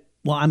said,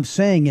 well, I'm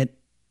saying it,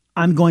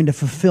 I'm going to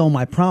fulfill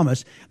my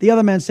promise. The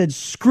other man said,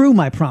 screw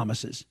my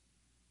promises.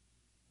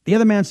 The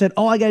other man said,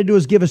 all I got to do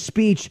is give a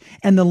speech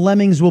and the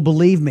lemmings will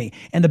believe me.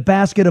 And the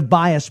basket of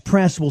biased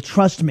press will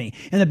trust me.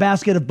 And the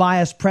basket of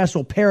biased press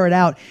will pair it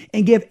out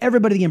and give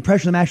everybody the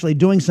impression I'm actually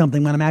doing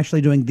something when I'm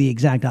actually doing the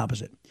exact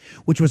opposite,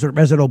 which was what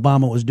President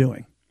Obama was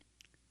doing.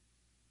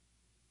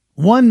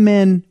 One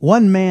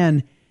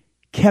man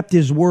kept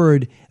his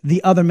word.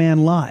 The other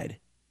man lied.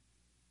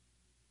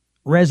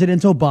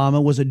 President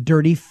Obama was a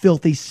dirty,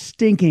 filthy,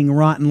 stinking,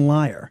 rotten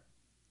liar.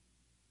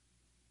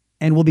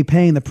 And will be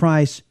paying the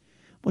price.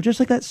 Well,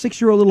 just like that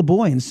 6-year-old little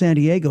boy in San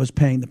Diego is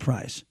paying the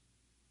price.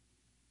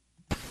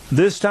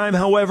 This time,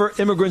 however,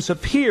 immigrants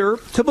appear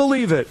to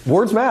believe it.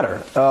 Words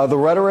matter. The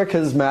rhetoric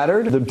has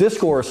mattered. The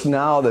discourse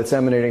now that's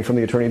emanating from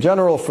the Attorney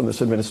General, from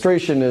this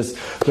administration, is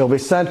they'll be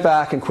sent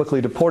back and quickly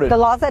deported. The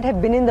laws that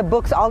have been in the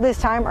books all this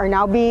time are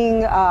now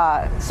being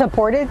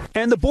supported.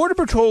 And the Border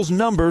Patrol's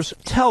numbers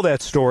tell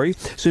that story.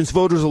 Since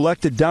voters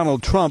elected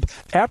Donald Trump,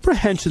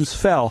 apprehensions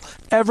fell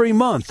every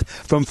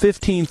month from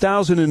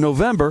 15,000 in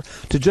November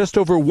to just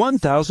over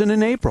 1,000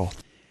 in April.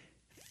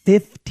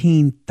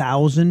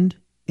 15,000?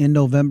 In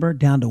November,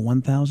 down to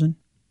 1,000?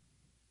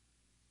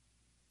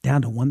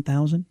 Down to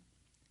 1,000?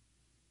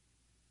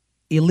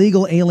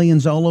 Illegal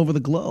aliens all over the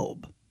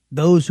globe,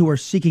 those who are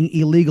seeking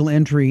illegal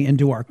entry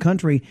into our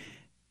country,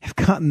 have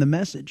gotten the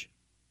message.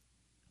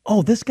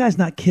 Oh, this guy's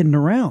not kidding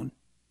around.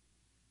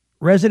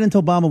 President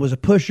Obama was a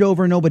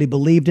pushover. Nobody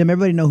believed him.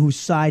 Everybody knew whose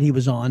side he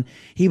was on.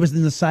 He was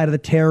on the side of the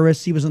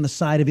terrorists. He was on the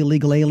side of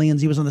illegal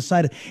aliens. He was on the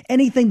side of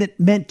anything that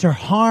meant to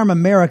harm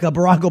America.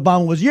 Barack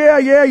Obama was,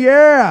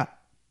 yeah.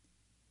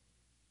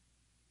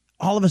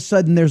 All of a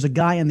sudden, there's a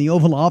guy in the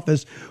Oval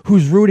Office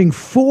who's rooting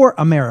for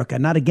America,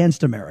 not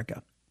against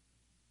America.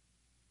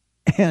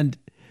 And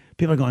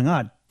people are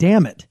going,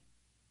 damn it.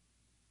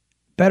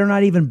 Better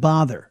not even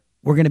bother.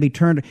 We're going to be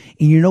turned.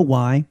 And you know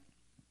why?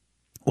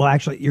 Well,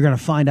 actually, you're going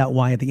to find out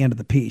why at the end of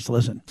the piece.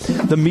 Listen.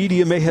 The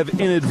media may have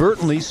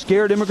inadvertently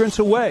scared immigrants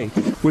away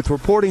with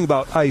reporting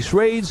about ICE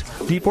raids,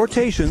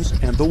 deportations,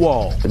 and the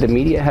wall. The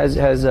media has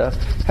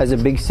a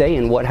big say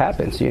in what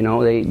happens. You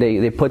know,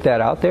 they put that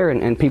out there,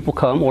 and people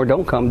come or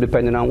don't come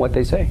depending on what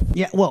they say.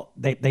 Yeah, well,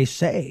 they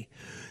say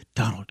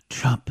Donald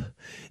Trump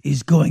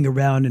is going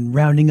around and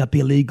rounding up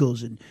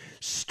illegals and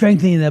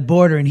strengthening the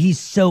border, and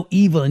he's so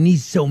evil and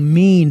he's so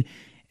mean,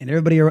 and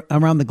everybody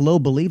around the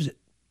globe believes it.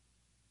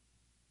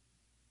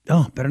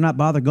 Oh, better not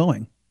bother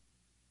going.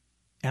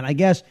 And I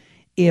guess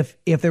if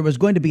there was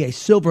going to be a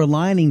silver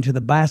lining to the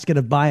basket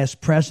of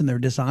biased press and their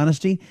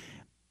dishonesty,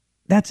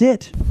 that's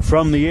it.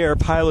 From the air,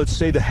 pilots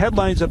say the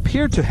headlines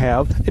appear to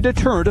have a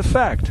deterrent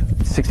effect.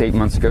 6 to 8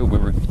 months ago, we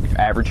were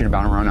averaging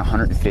about around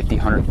 150,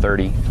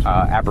 130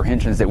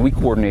 apprehensions that we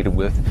coordinated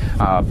with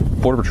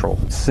Border Patrol.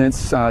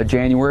 Since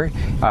January,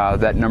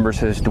 that numbers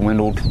has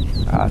dwindled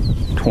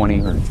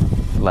 20 or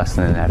less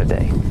than that a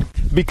day.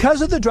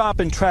 Because of the drop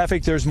in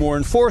traffic, there's more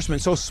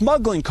enforcement, so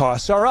smuggling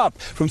costs are up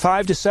from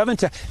 $5,000 to $7,000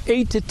 to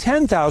 $8,000 to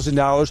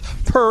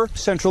 $10,000 per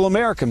Central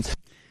American.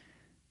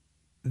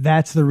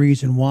 That's the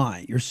reason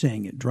why you're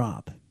seeing it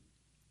drop.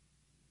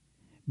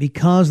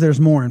 Because there's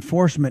more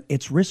enforcement,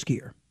 it's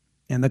riskier.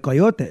 And the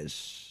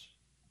coyotes,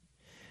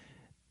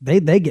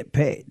 they get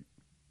paid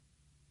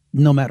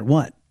no matter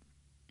what.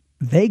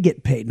 They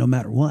get paid no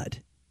matter what.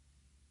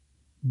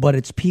 But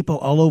it's people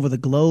all over the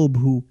globe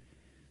who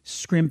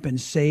scrimp and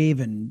save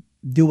and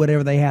do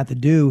whatever they have to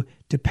do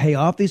to pay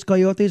off these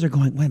coyotes are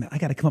going, wait a minute, I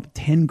got to come up with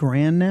 10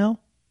 grand now?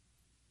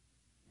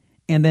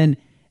 And then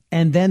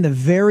the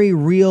very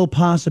real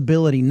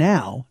possibility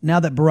now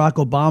that Barack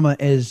Obama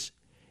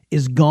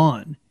is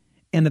gone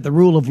and that the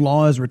rule of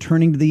law is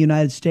returning to the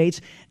United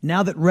States,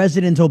 now that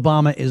President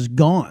Obama is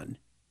gone,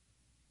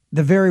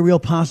 the very real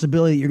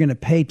possibility that you're going to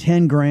pay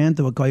 10 grand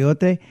to a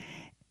coyote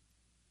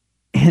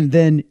and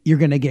then you're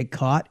going to get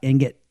caught and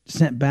get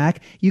sent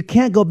back. You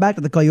can't go back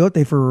to the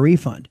coyote for a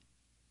refund.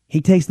 He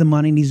takes the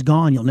money and he's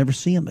gone. You'll never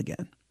see him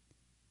again.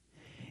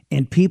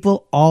 And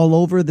people all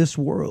over this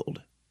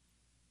world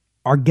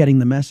are getting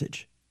the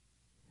message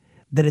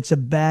that it's a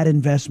bad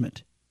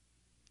investment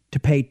to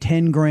pay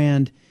 10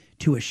 grand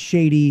to a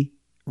shady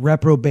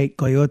reprobate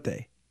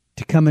coyote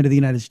to come into the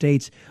United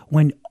States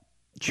when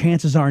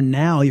chances are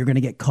now you're going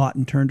to get caught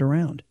and turned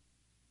around.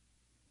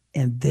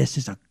 And this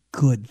is a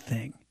good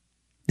thing.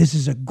 This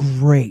is a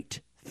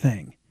great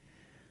thing.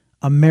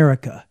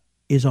 America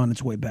is on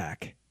its way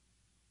back.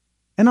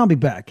 And I'll be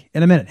back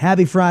in a minute.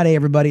 Happy Friday,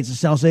 everybody. It's the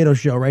Salcedo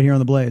Show right here on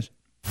The Blaze.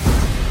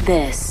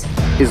 This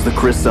is the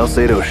Chris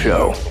Salcedo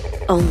Show.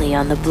 Only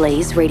on the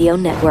Blaze Radio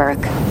Network.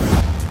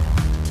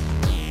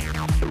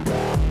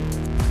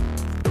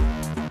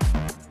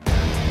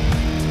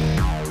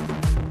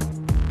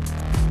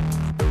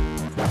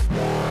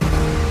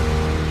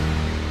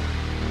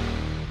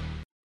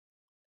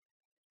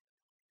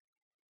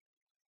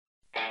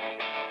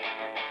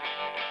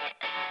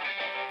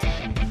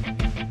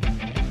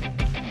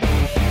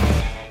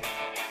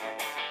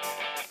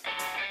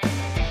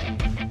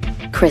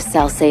 Chris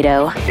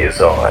Salcedo is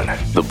on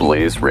the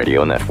Blaze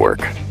Radio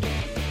Network.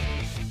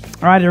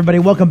 All right, everybody,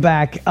 welcome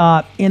back.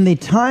 In the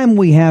time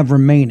we have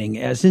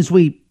remaining, since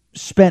we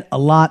spent a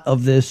lot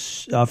of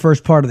this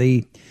first part of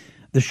the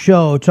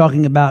show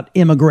talking about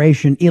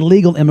immigration,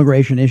 illegal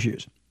immigration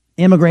issues,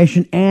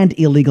 immigration and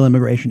illegal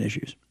immigration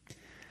issues,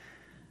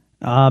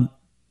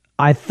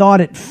 I thought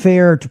it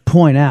fair to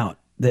point out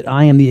that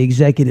I am the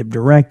executive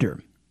director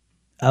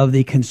of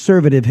the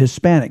Conservative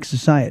Hispanic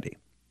Society.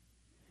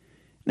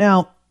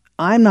 Now,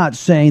 I'm not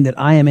saying that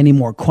I am any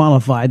more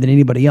qualified than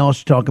anybody else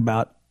to talk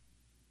about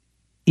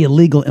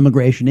illegal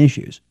immigration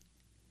issues,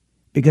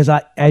 because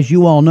as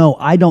you all know,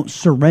 I don't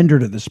surrender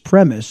to this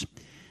premise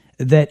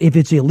that if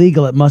it's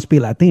illegal, it must be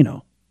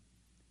Latino.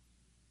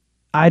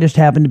 I just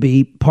happen to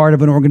be part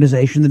of an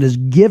organization that has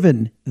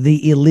given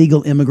the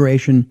illegal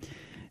immigration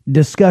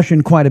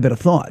discussion quite a bit of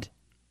thought.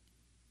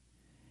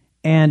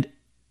 And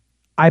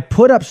I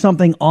put up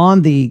something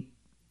on the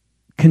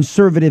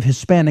Conservative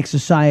Hispanic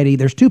Society.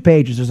 There's two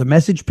pages. There's a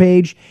message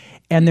page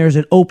and there's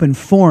an open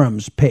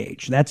forums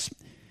page. That's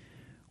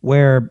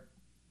where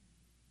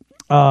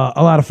a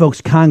lot of folks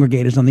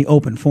congregate, is on the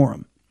open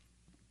forum.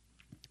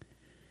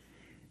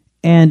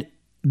 And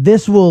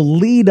this will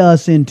lead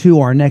us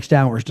into our next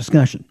hour's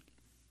discussion.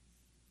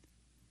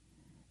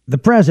 The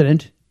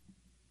president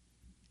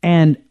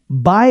and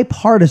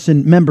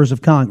bipartisan members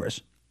of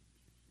Congress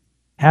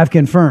have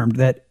confirmed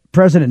that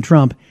President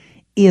Trump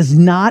is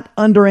not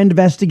under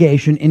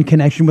investigation in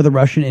connection with a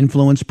Russian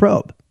influence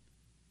probe.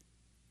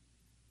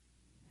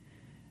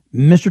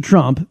 Mr.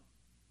 Trump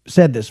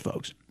said this,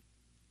 folks,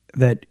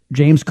 that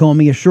James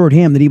Comey assured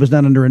him that he was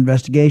not under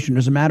investigation.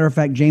 As a matter of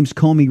fact, James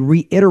Comey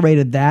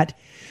reiterated that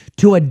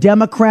to a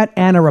Democrat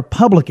and a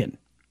Republican,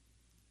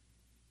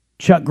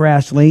 Chuck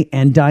Grassley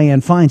and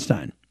Dianne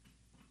Feinstein.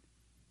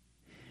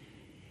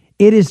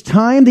 It is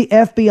time the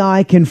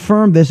FBI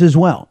confirmed this as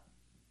well.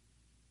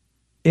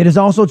 It is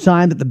also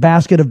time that the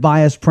basket of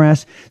biased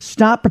press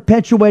stop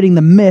perpetuating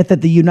the myth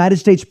that the United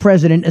States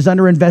president is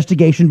under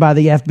investigation by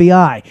the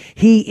FBI.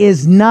 He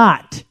is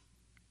not.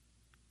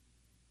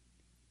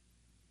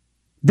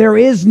 There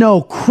is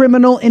no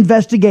criminal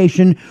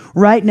investigation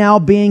right now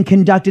being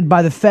conducted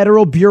by the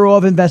Federal Bureau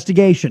of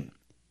Investigation.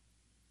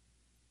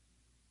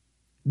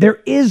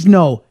 There is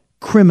no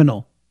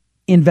criminal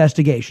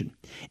investigation.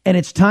 And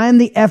it's time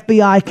the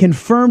FBI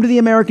confirmed to the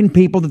American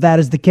people that that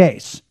is the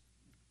case.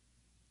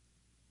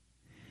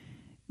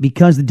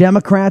 Because the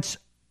Democrats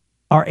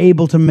are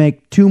able to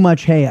make too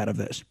much hay out of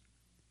this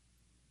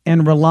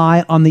and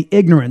rely on the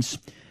ignorance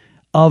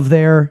of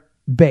their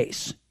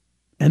base.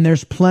 And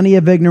there's plenty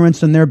of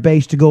ignorance in their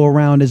base to go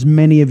around, as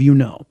many of you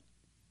know.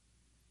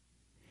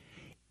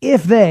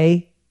 If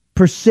they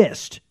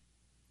persist,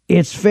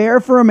 it's fair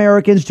for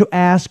Americans to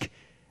ask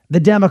the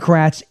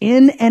Democrats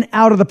in and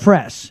out of the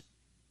press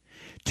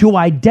to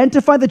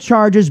identify the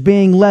charges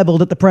being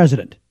leveled at the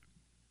president.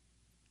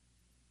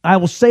 I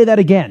will say that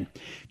again.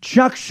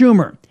 Chuck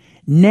Schumer,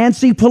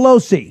 Nancy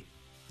Pelosi,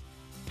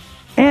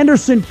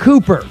 Anderson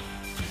Cooper.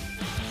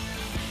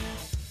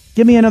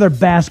 Give me another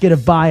basket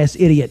of bias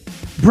idiot.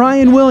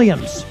 Brian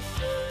Williams.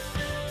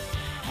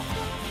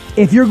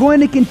 If you're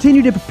going to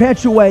continue to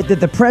perpetuate that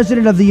the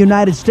President of the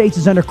United States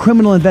is under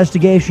criminal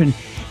investigation,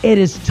 it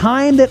is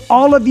time that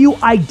all of you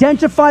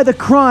identify the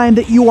crime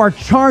that you are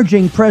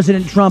charging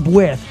President Trump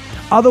with.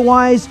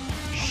 Otherwise,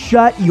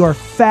 shut your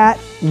fat,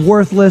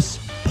 worthless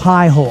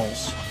pie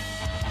holes.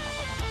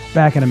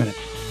 Back in a minute.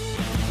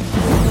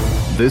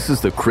 This is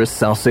the Chris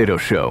Salcedo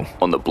Show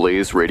on the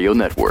Blaze Radio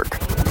Network.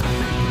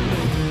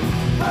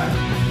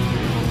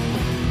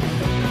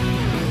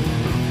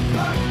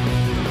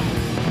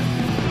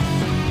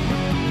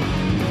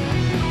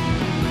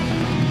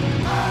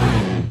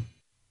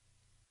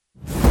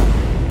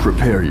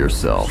 Prepare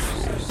yourself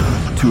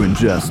to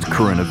ingest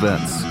current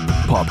events,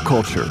 pop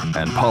culture,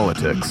 and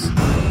politics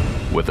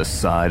with a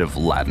side of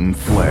Latin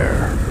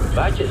flair.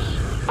 Vices?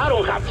 I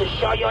don't have to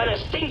show you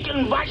any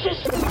stinking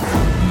vices.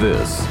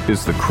 This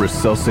is the Chris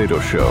Salcedo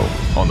Show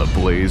on the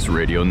Blaze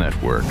Radio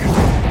Network.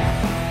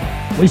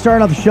 We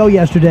started off the show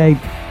yesterday.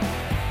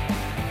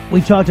 We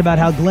talked about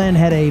how Glenn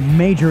had a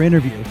major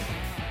interview.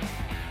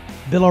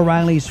 Bill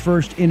O'Reilly's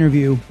first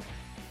interview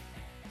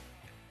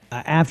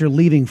after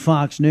leaving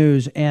Fox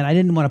News, and I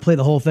didn't want to play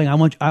the whole thing. I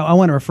want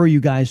to refer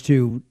you guys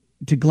to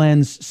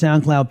Glenn's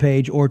SoundCloud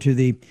page or to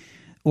the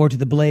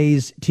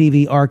Blaze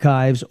TV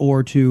archives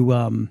or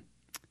to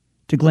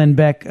Glenn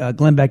Beck,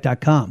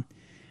 glennbeck.com.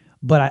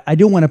 But I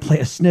do want to play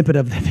a snippet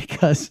of that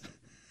because,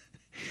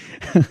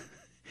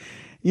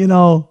 you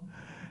know,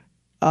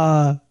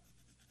 I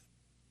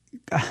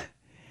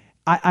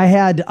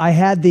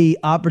had the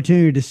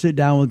opportunity to sit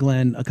down with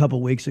Glenn a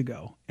couple weeks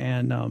ago,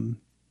 and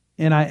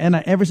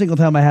I every single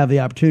time I have the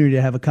opportunity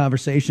to have a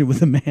conversation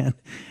with a man,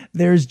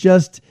 there's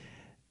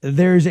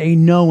a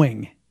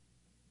knowing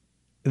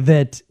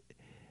that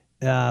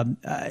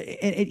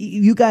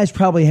you guys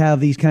probably have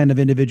these kind of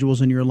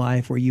individuals in your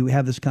life where you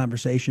have this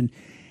conversation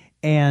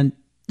and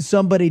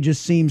somebody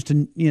just seems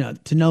to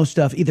know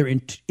stuff either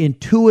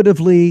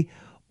intuitively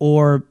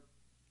or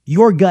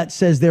your gut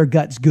says their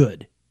gut's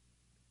good.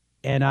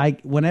 And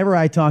whenever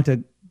I talk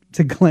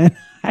to Glenn,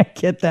 I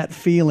get that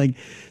feeling.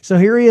 So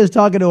here he is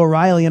talking to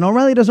O'Reilly, and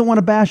O'Reilly doesn't want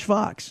to bash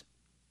Fox.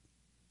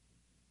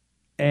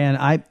 And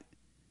I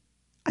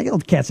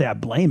can't say I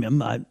blame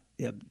him.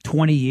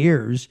 20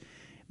 years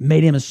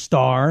made him a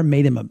star,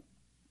 made him a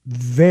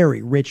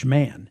very rich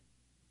man.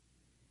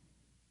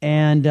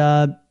 And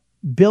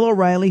Bill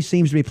O'Reilly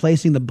seems to be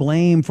placing the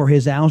blame for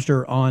his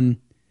ouster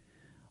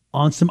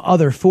on some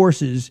other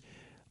forces,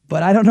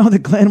 but I don't know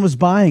that Glenn was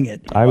buying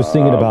it. I was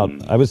thinking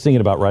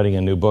about writing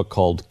a new book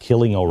called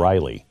Killing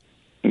O'Reilly.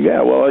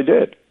 Yeah, well, I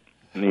did.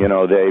 You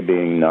know, they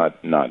being not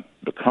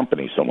the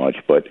company so much,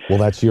 but well,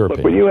 that's your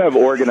opinion. When you have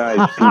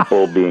organized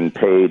people being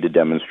paid to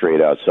demonstrate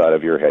outside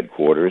of your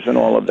headquarters and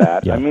all of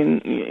that, yeah. I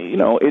mean, you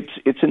know,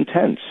 it's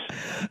intense.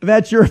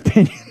 That's your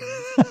opinion.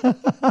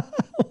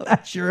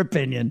 That's your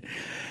opinion.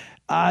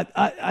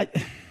 I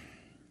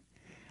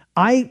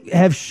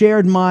have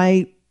shared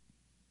my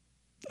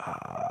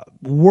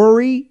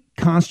worry,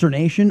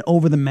 consternation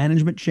over the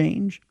management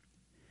change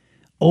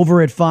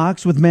over at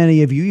Fox with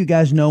many of you. You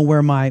guys know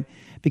where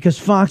because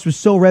Fox was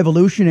so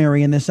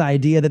revolutionary in this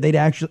idea that they'd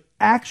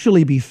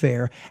actually be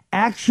fair,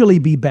 actually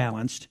be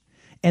balanced,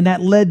 and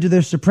that led to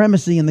their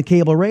supremacy in the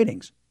cable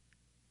ratings.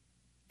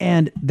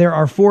 And there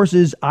are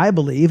forces, I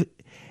believe,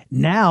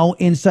 now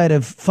inside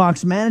of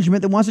Fox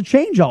management that wants to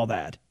change all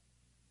that.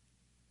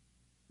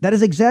 That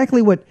is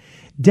exactly what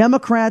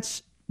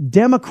Democrats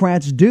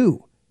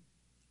do.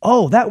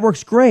 Oh, that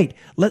works great.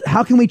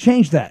 How can we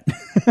change that?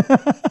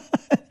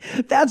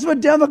 That's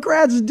what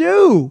Democrats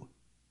do.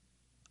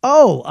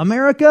 Oh,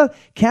 America,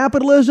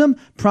 capitalism,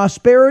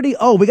 prosperity.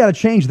 Oh, we got to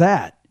change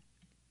that.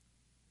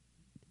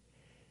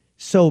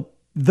 So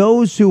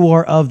those who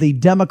are of the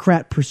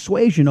Democrat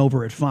persuasion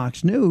over at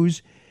Fox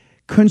News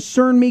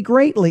concern me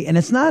greatly. And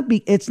it's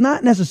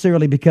not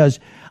necessarily because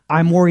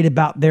I'm worried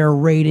about their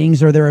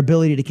ratings or their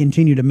ability to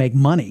continue to make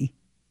money.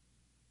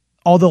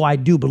 Although I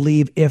do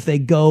believe if they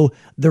go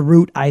the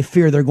route I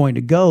fear they're going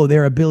to go,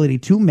 their ability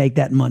to make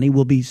that money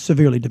will be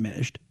severely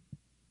diminished.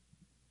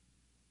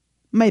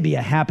 Maybe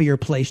a happier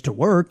place to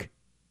work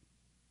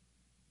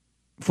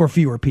for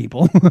fewer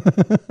people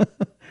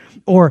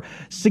or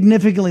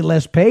significantly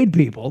less paid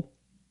people.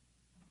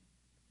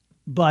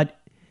 But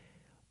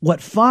what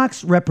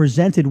Fox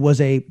represented was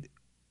a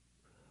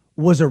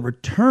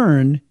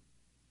return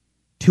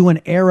to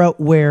an era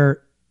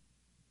where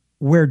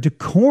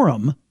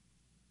decorum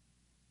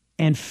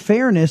and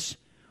fairness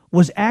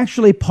was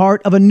actually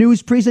part of a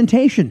news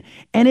presentation,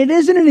 and it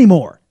isn't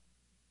anymore.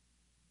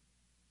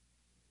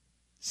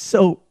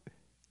 So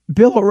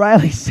Bill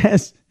O'Reilly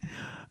says,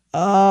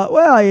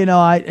 well, you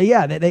know,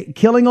 they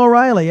killing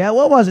O'Reilly. Yeah,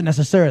 well, it wasn't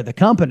necessarily the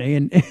company.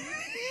 And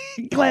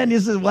Glenn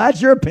just says, well,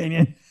 that's your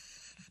opinion.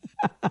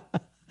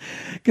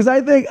 Because I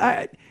think,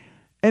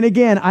 and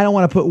again, I don't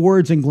want to put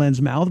words in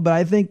Glenn's mouth, but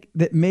I think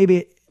that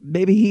maybe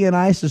he and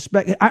I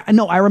suspect.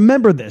 I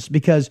remember this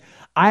because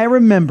I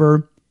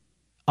remember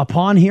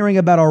upon hearing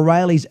about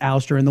O'Reilly's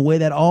ouster and the way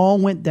that all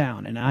went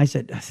down, and I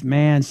said,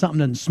 man, something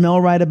doesn't smell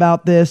right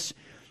about this.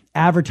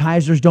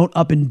 Advertisers don't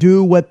up and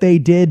do what they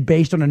did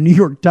based on a New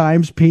York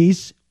Times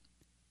piece.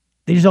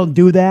 They just don't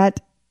do that.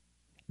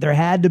 There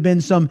had to have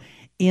been some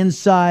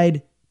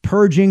inside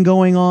purging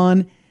going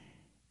on.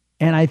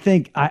 And I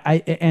think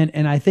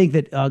I think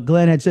that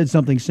Glenn had said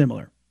something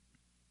similar.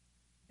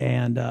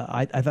 And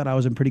I thought I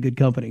was in pretty good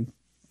company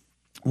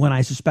when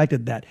I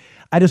suspected that.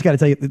 I just got to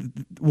tell you,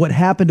 what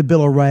happened to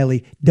Bill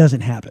O'Reilly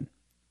doesn't happen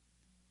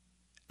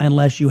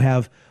unless you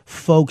have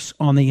folks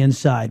on the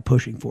inside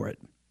pushing for it.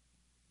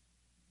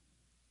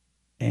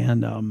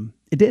 And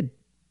it did.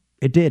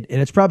 It did.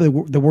 And it's probably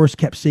the worst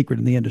kept secret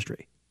in the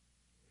industry.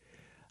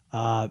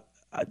 To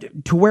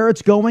where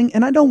it's going,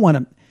 and I don't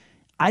want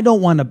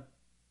to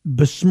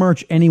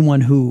besmirch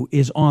anyone who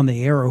is on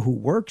the air or who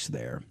works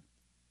there.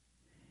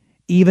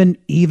 Even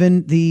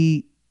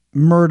the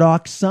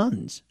Murdoch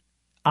sons.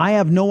 I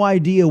have no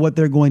idea what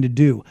they're going to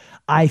do.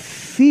 I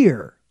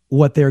fear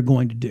what they're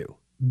going to do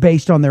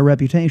based on their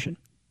reputation.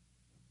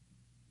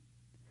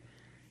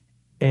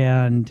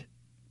 And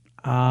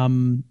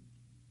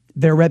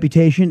their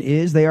reputation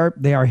is they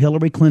are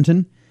Hillary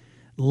Clinton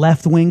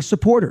left-wing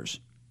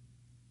supporters.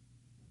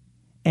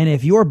 And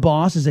if your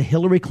boss is a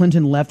Hillary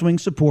Clinton left-wing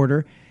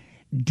supporter,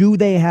 do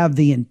they have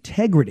the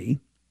integrity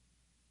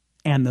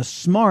and the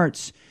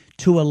smarts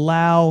to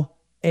allow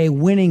a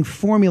winning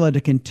formula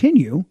to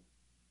continue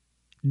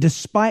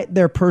despite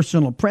their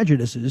personal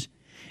prejudices?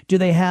 Do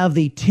they have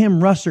the Tim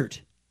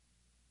Russert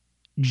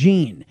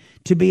gene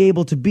to be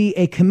able to be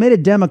a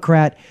committed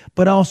Democrat,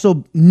 but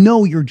also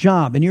know your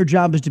job? And your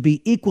job is to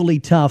be equally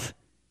tough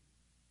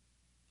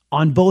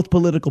on both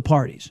political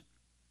parties,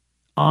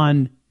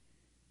 on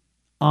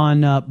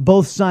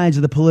both sides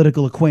of the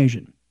political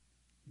equation.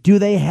 Do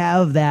they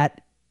have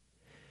that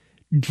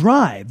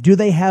drive? Do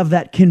they have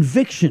that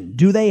conviction?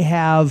 Do they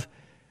have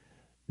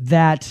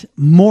that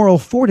moral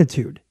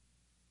fortitude?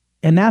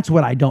 And that's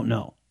what I don't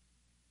know.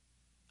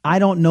 I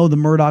don't know the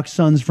Murdoch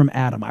sons from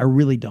Adam. I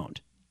really don't.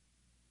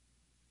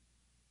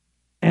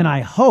 And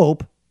I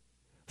hope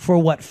for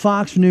what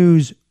Fox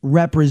News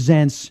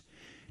represents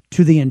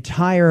to the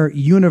entire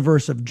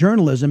universe of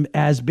journalism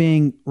as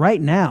being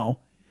right now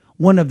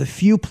one of the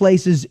few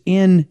places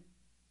in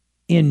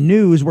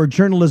news where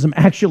journalism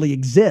actually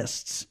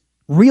exists.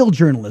 Real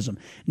journalism,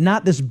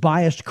 not this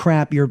biased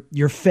crap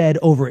you're fed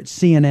over at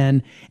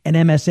CNN and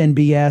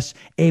MSNBS,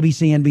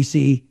 ABC,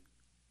 NBC.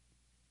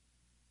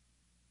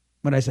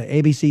 What did I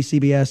say? ABC,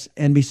 CBS,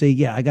 NBC.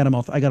 Yeah, I got them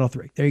all. I got all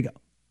three. There you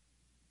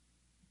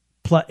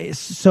go.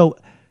 So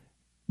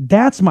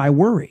that's my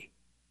worry.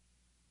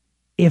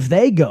 If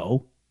they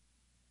go,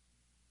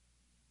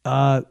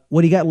 what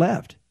do you got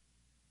left?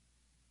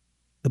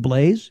 The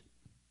Blaze?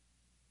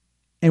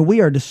 And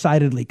we are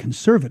decidedly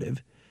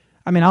conservative.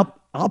 I mean,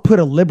 I'll put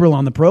a liberal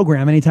on the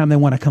program anytime they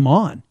want to come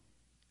on.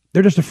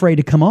 They're just afraid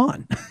to come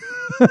on.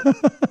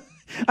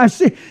 I'm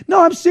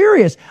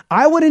serious.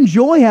 I would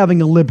enjoy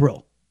having a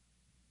liberal,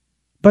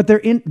 but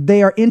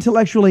they are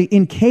intellectually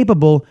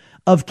incapable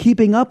of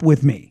keeping up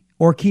with me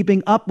or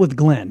keeping up with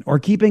Glenn or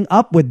keeping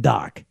up with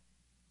Doc.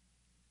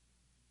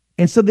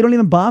 And so they don't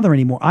even bother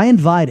anymore. I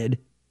invited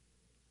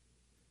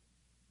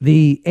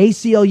the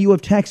ACLU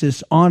of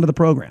Texas onto the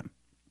program.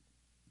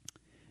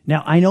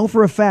 Now, I know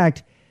for a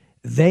fact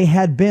they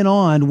had been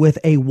on with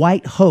a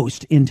white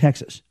host in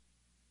Texas.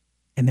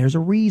 And there's a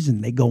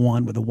reason they go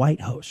on with a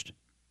white host.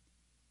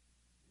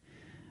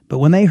 But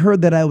when they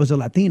heard that I was a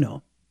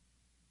Latino,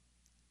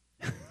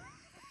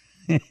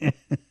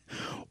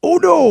 oh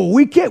no,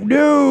 we can't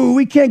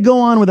go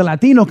on with a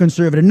Latino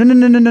conservative.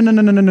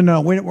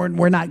 No.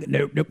 We're not.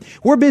 Nope.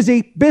 We're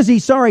busy.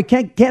 Sorry,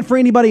 can't free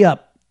anybody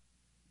up.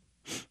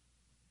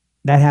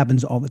 That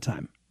happens all the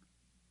time.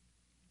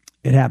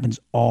 It happens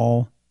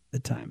all the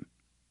time.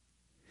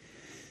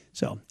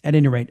 So, at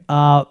any rate,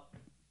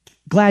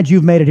 glad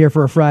you've made it here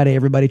for a Friday,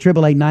 everybody.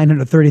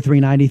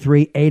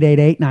 888-900-3393,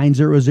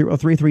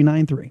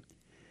 888-900-3393.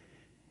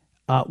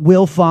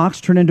 Will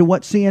Fox turn into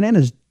what CNN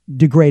is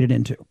degraded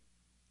into?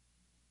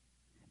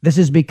 This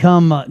has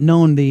become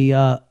known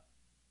the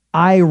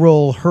eye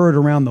roll heard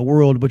around the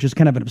world, which is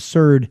kind of an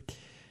absurd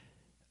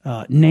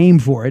name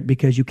for it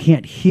because you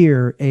can't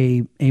hear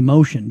a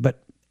motion.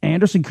 But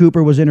Anderson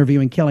Cooper was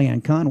interviewing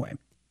Kellyanne Conway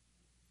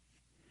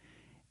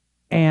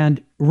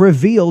and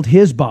revealed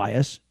his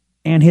bias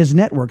and his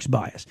network's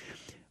bias.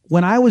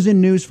 When I was in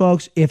news,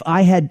 folks, if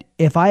I had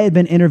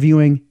been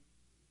interviewing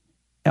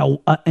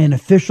an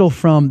official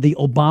from the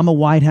Obama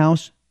White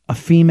House, a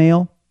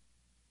female,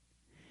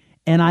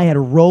 and I had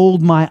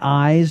rolled my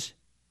eyes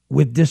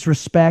with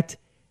disrespect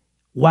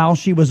while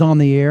she was on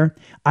the air,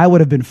 I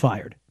would have been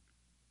fired.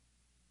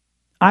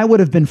 I would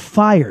have been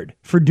fired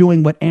for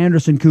doing what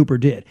Anderson Cooper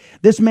did.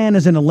 This man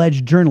is an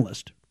alleged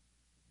journalist.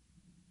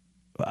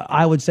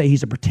 I would say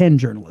he's a pretend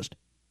journalist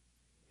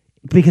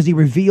because he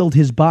revealed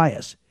his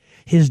bias,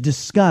 his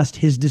disgust,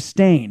 his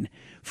disdain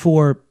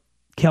for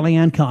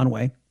Kellyanne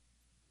Conway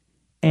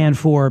and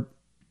for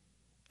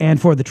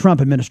the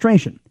Trump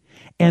administration.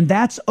 And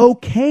that's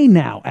okay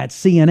now at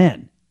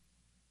CNN.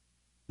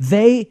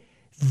 They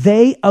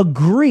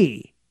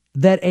agree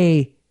that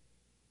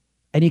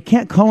and you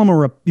can't call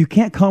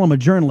him a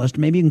journalist.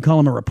 Maybe you can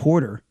call him a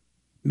reporter.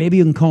 Maybe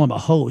you can call him a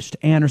host.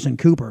 Anderson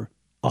Cooper,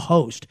 a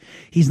host.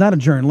 He's not a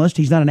journalist.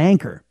 He's not an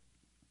anchor.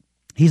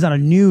 He's not a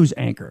news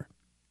anchor.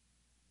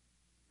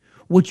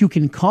 What you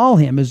can call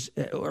him is,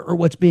 or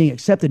what's being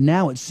accepted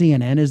now at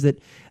CNN is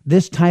that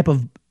this type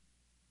of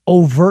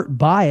overt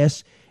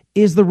bias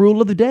is the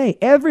rule of the day.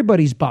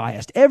 Everybody's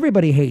biased.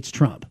 Everybody hates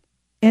Trump.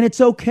 And it's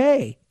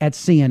okay at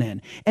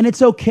CNN. And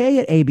it's okay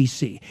at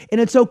ABC. And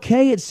it's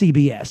okay at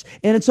CBS.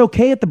 And it's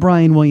okay at the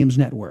Brian Williams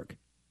Network.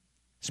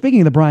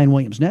 Speaking of the Brian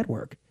Williams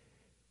Network,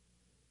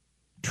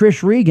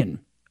 Trish Regan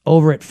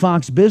over at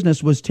Fox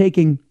Business was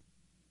taking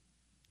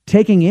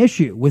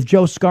issue with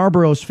Joe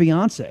Scarborough's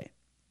fiance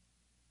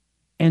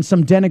and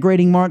some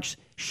denigrating marks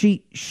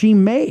she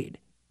made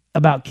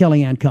about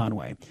Kellyanne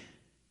Conway.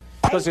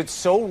 Because it's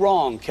so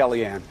wrong,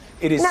 Kellyanne.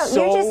 It is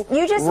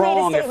you just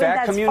wrong made a if that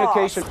that's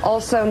communication.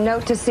 False. Also,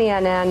 note to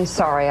CNN,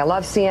 sorry, I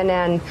love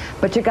CNN,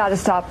 but you got to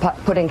stop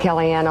putting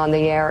Kellyanne on the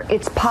air.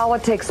 It's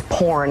politics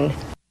porn.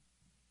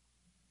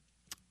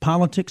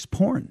 Politics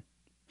porn.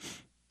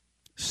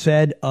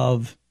 Said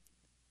of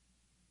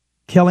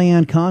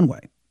Kellyanne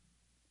Conway,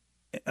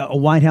 a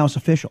White House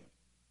official.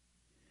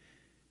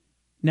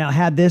 Now,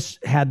 had this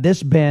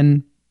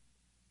been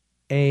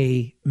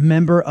a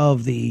member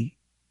of the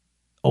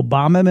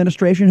Obama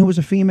administration who was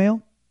a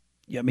female,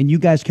 I mean, you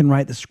guys can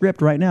write the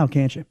script right now,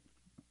 can't you?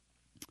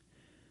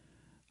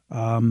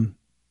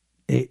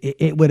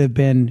 It would have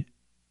been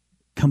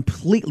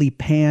completely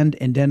panned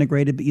and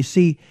denigrated. But you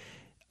see,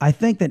 I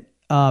think that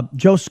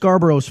Joe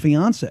Scarborough's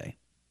fiance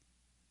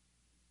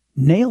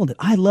nailed it.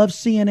 I love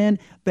CNN,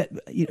 but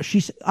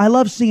I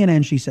love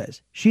CNN. She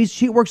says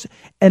she works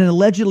at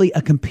allegedly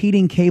a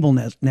competing cable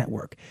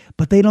network,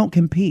 but they don't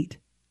compete.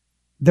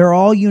 They're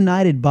all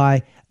united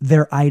by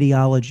their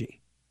ideology.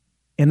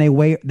 And they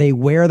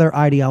wear their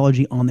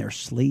ideology on their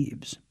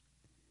sleeves.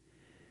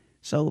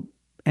 So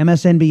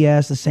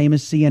MSNBS, the same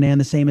as CNN,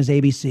 the same as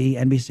ABC,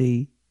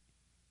 NBC,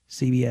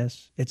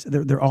 CBS.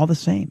 They're all the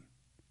same.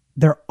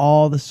 They're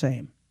all the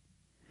same.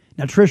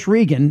 Now, Trish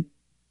Regan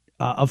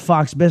of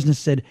Fox Business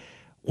said,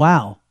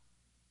 wow,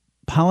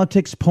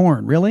 politics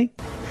porn, really?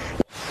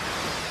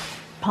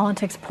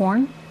 Politics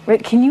porn?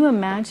 Can you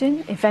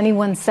imagine if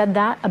anyone said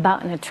that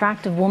about an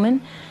attractive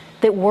woman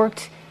that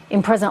worked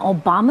in President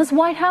Obama's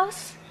White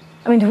House?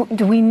 I mean,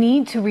 do we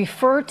need to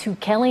refer to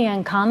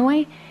Kellyanne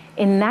Conway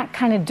in that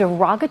kind of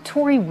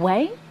derogatory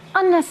way?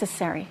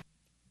 Unnecessary.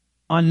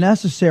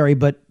 Unnecessary,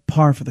 but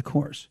par for the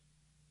course.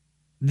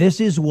 This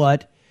is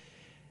what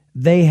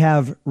they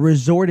have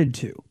resorted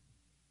to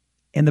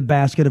in the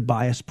basket of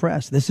biased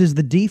press. This is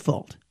the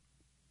default.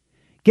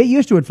 Get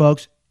used to it,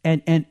 folks,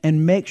 and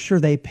make sure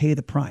they pay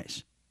the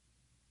price.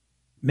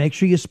 Make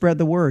sure you spread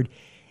the word.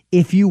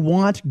 If you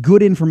want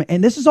good information,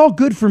 and this is all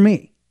good for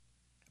me.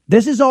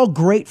 This is all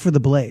great for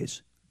the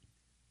Blaze.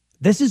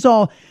 This is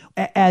all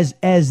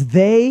as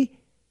they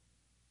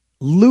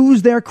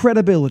lose their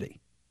credibility,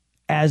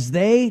 as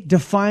they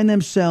define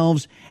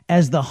themselves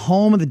as the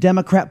home of the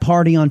Democrat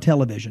Party on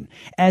television,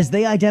 as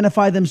they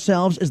identify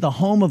themselves as the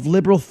home of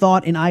liberal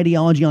thought and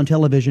ideology on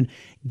television,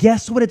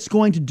 guess what it's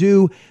going to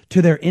do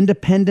to their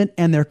independent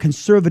and their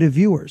conservative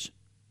viewers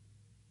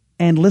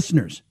and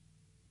listeners?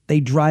 They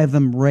drive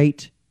them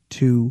right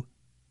to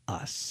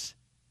us.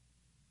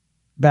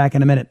 Back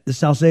in a minute. The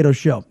Salcedo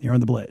Show here on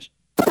The Blaze.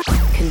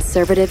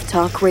 Conservative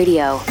Talk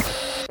Radio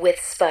with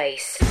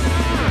Spice.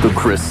 The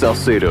Chris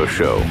Salcedo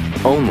Show,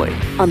 only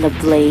on the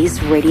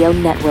Blaze Radio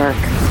Network.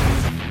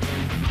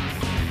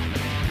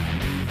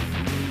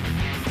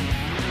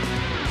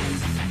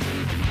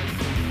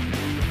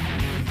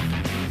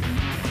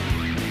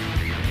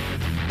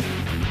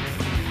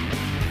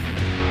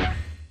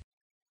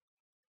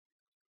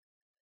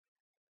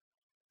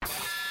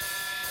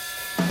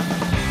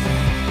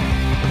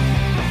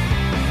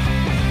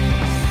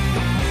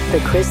 The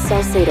Chris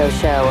Salcedo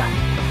Show.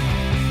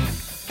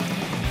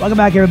 Welcome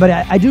back, everybody.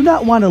 I do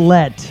not want to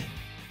let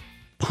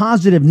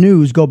positive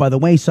news go by the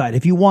wayside.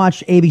 If you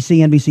watch ABC,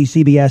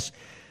 NBC, CBS,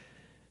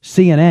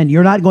 CNN,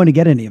 you're not going to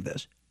get any of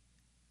this.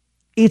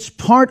 It's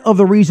part of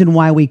the reason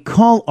why we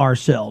call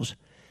ourselves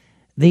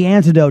the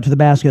antidote to the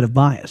basket of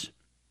bias.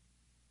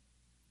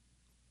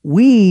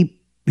 We,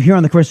 here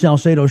on the Chris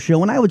Salcedo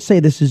Show, and I would say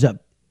this is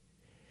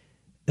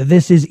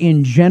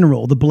in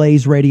general the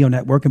Blaze Radio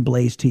Network and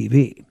Blaze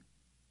TV.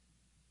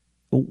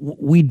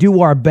 We do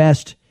our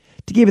best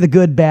to give you the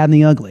good, bad, and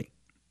the ugly.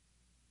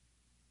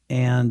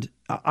 And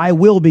I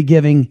will be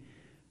giving,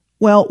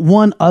 well,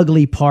 one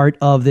ugly part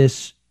of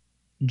this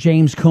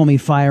James Comey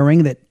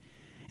firing that,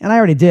 and I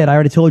already did. I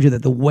already told you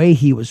that the way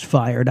he was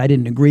fired, I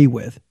didn't agree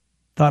with.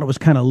 Thought it was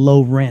kind of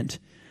low rent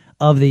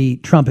of the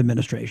Trump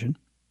administration.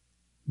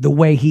 The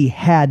way he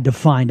had to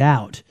find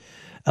out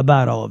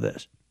about all of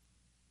this.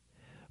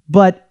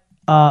 But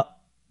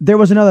there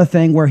was another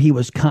thing where he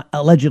was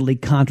allegedly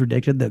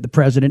contradicted, the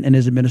president and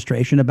his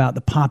administration, about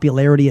the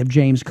popularity of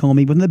James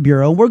Comey within the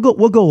Bureau.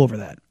 We'll go over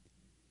that.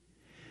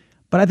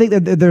 But I think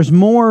that there's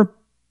more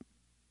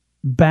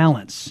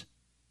balance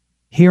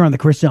here on the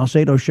Chris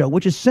Salcedo Show,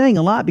 which is saying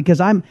a lot because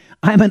I'm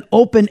an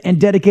open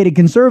and dedicated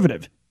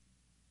conservative.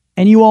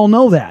 And you all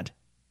know that.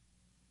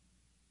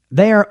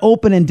 They are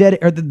open and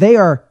they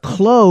are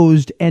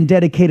closed and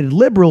dedicated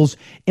liberals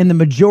in the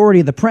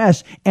majority of the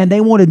press, and they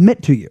won't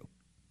admit to you.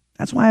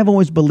 That's why I've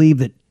always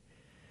believed that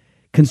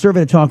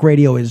conservative talk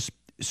radio is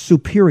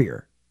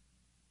superior,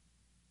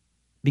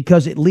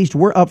 because at least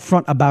we're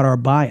upfront about our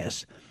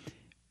bias,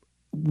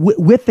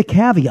 with the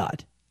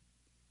caveat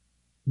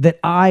that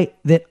I,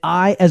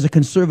 as a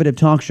conservative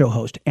talk show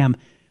host, am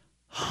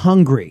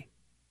hungry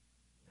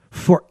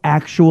for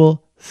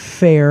actual,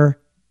 fair,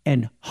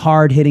 and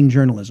hard-hitting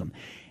journalism.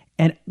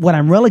 And what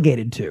I'm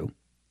relegated to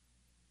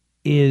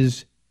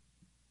is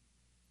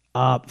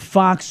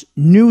Fox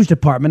News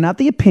Department, not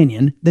the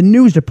opinion, the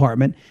news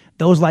department,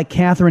 those like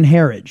Catherine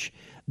Herridge,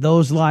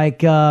 those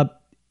like Ed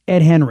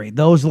Henry,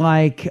 those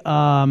like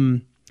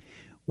William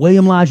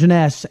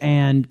LaJeunesse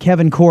and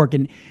Kevin Corke.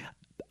 And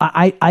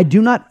I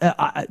do not,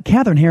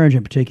 Catherine Herridge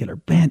in particular,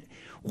 man,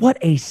 what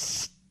a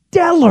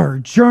stellar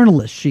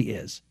journalist she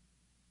is.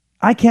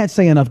 I can't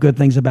say enough good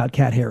things about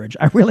Cat Herridge.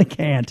 I really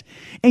can't.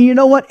 And you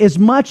know what? As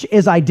much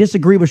as I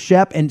disagree with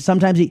Shep, and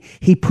sometimes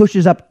he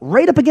pushes up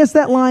right up against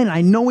that line,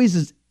 I know he's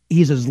as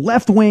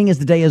left-wing as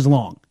the day is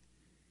long.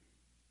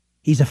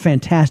 He's a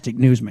fantastic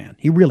newsman.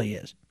 He really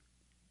is.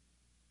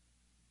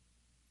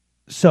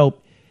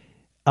 So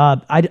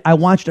I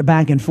watched a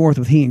back and forth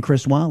with he and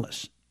Chris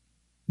Wallace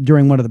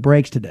during one of the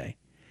breaks today.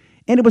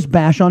 And it was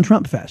Bash on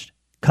Trump Fest.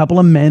 Couple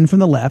of men from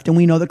the left, and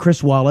we know that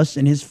Chris Wallace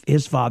and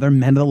his father,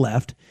 men of the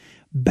left,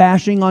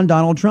 bashing on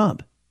Donald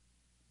Trump.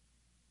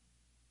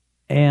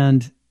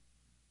 And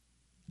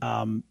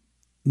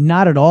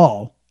not at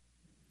all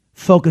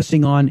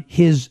focusing on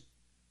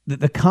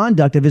the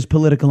conduct of his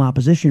political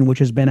opposition, which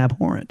has been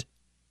abhorrent.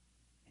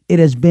 It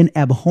has been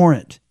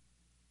abhorrent.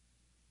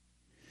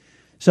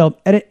 So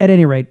at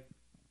any rate,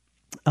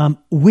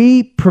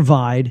 we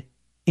provide,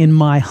 in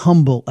my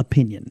humble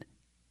opinion,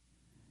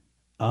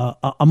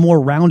 a more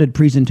rounded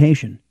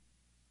presentation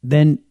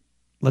than,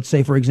 let's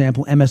say, for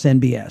example,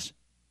 MSNBS,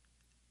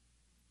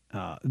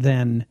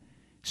 than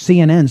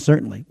CNN,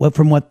 certainly,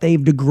 from what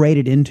they've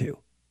degraded into.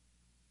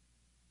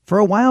 For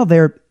a while,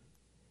 CNN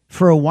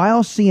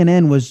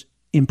was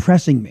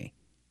impressing me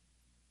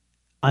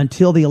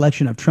until the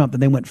election of Trump,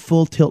 and they went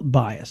full tilt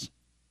bias.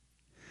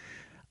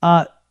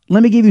 Let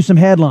me give you some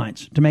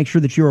headlines to make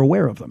sure that you're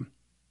aware of them.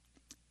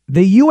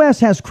 The U.S.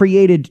 has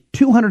created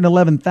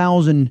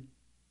 211,000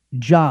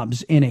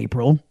 jobs in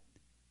April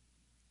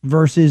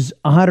versus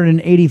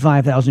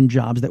 185,000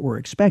 jobs that were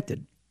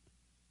expected.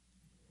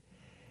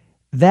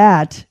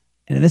 That,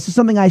 and this is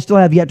something I still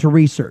have yet to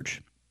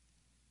research,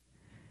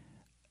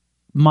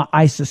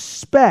 I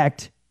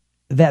suspect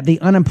that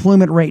the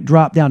unemployment rate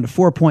dropped down to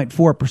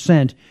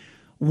 4.4%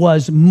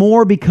 was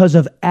more because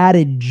of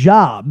added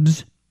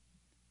jobs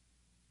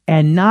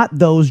and not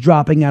those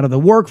dropping out of the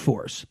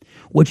workforce,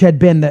 which had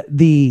been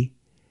the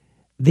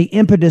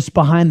impetus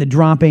behind the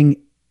dropping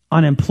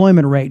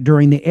unemployment rate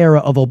during the era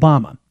of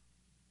Obama.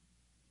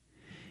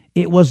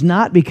 It was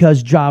not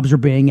because jobs were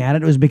being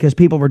added. It was because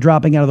people were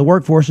dropping out of the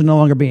workforce and no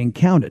longer being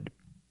counted.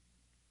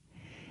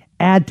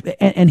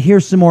 And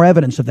here's some more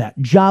evidence of that.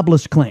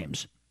 Jobless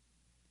claims.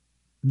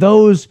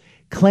 Those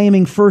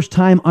claiming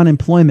first-time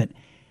unemployment,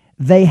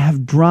 they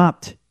have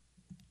dropped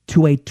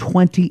to a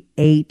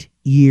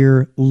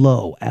 28-year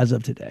low as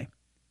of today.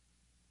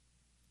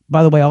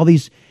 By the way, a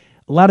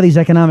lot of these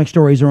economic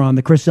stories are on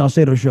the Chris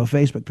Salcedo Show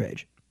Facebook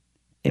page.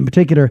 In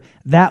particular,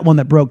 that one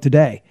that broke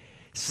today.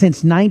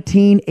 Since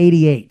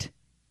 1988,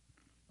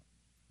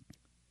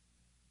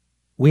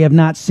 we have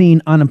not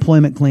seen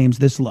unemployment claims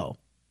this low.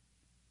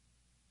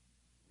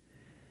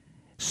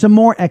 Some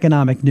more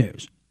economic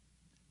news.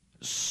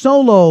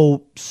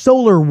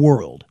 Solar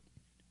World,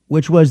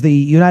 which was the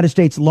United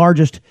States'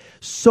 largest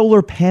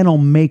solar panel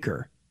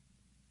maker,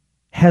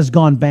 has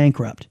gone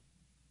bankrupt.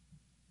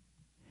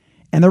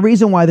 And the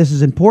reason why this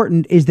is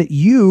important is that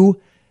you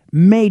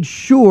made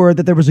sure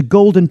that there was a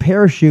golden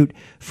parachute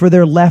for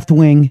their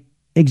left-wing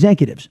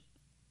executives.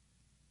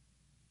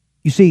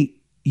 You see,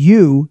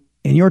 you,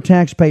 in your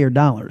taxpayer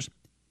dollars,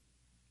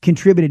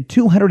 contributed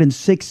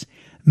 $206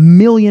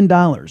 million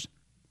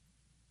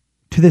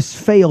to this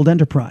failed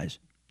enterprise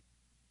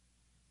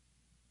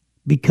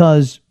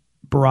because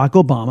Barack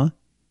Obama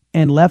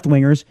and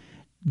left-wingers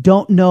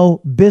don't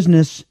know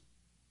business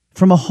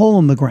from a hole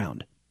in the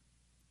ground.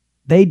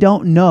 They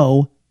don't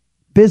know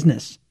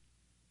business.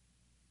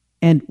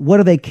 And what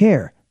do they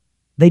care?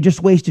 They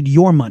just wasted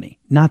your money,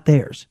 not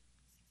theirs.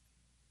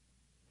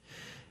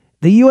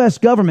 The U.S.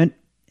 government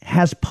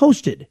has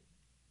posted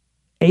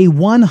a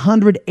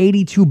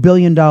 $182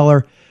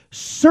 billion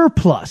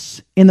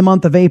surplus in the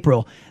month of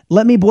April.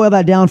 Let me boil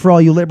that down for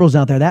all you liberals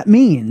out there. That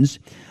means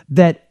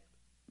that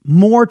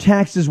more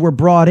taxes were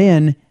brought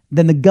in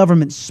than the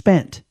government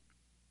spent.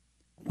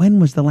 When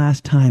was the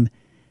last time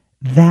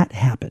that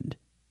happened?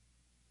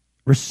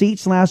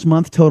 Receipts last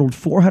month totaled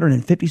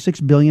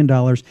 $456 billion.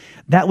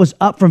 That was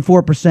up from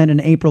 4%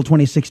 in April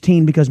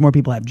 2016 because more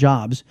people have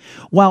jobs.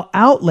 While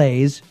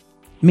outlays,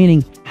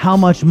 meaning how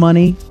much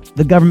money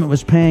the government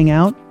was paying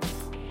out,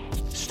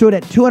 stood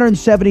at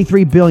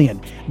 $273 billion.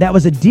 That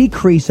was a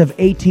decrease of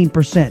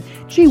 18%.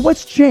 Gee,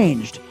 what's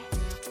changed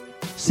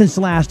since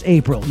last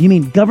April? You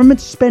mean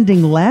government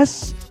spending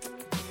less?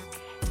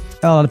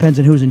 Oh, it depends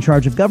on who's in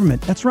charge of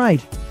government. That's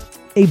right.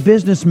 A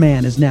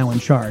businessman is now in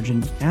charge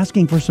and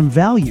asking for some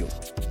value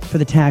for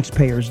the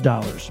taxpayers'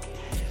 dollars.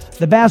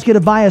 The basket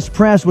of biased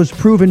press was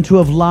proven to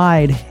have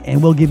lied,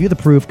 and we'll give you the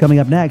proof coming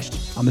up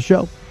next on the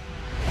show.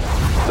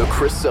 The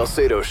Chris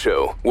Salcedo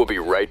Show. We'll be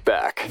right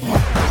back.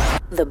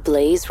 The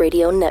Blaze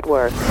Radio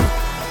Network.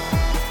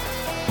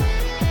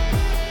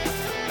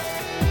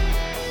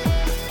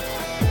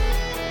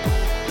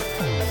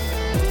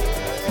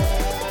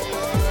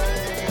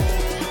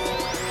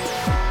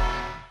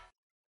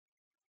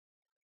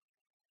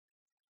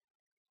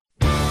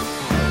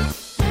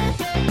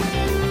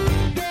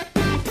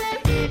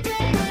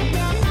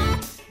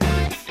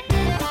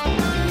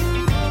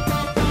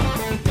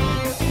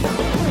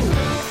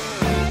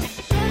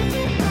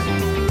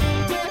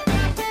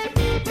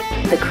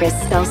 The Chris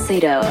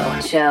Salcedo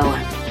Show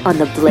on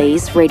the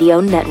Blaze Radio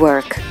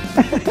Network.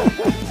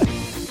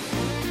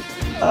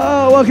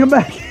 Oh, welcome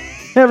back,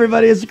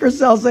 everybody. It's the Chris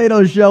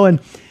Salcedo Show.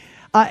 And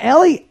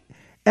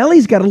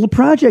Ellie's got a little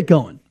project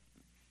going.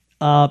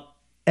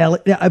 Ellie,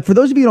 for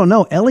those of you who don't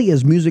know, Ellie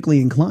is musically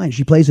inclined.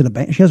 She plays in a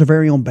band. She has her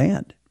very own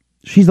band.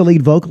 She's the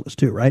lead vocalist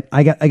too, right?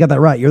 I got that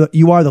right.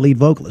 You are the lead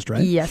vocalist,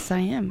 right? Yes, I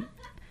am.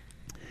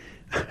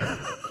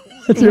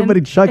 What's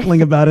everybody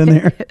chuckling about in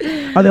there?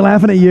 Are they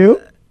laughing at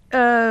you?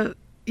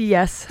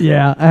 Yes.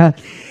 Yeah.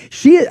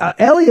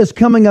 Ellie is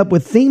coming up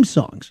with theme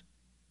songs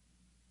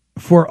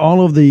for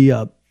all of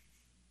the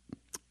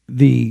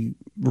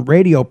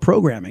radio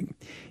programming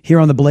here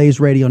on the Blaze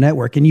Radio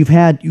Network, and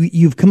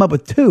you've come up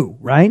with two,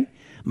 right?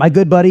 My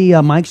good buddy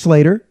Mike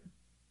Slater.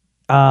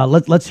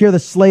 Let's hear the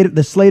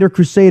Slater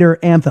Crusader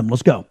anthem.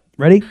 Let's go.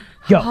 Ready?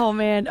 Go. Oh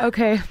man.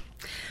 Okay.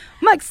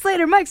 Mike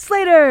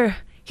Slater.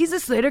 He's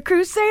a Slater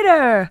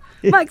Crusader.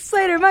 Mike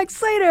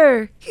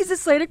Slater. He's a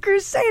Slater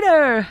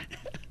Crusader.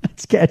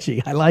 It's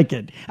catchy. I like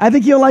it. I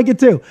think you'll like it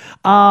too.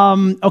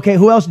 Okay,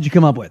 who else did you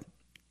come up with?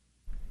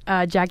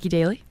 Jackie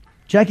Daly.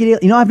 Jackie Daly.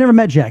 You know, I've never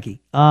met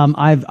Jackie.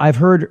 I've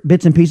heard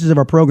bits and pieces of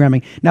her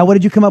programming. Now, what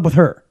did you come up with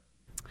her?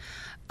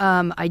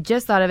 I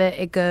just thought of it.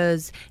 It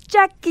goes,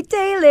 Jackie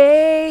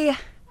Daly.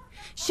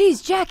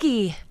 She's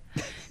Jackie.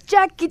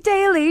 Jackie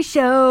Daly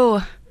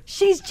Show.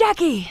 She's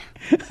Jackie.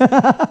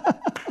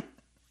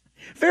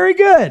 Very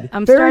good.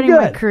 I'm Very starting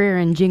good. my career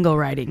in jingle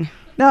writing.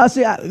 Now,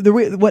 see,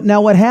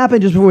 what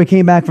happened just before we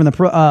came back from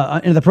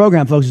the into the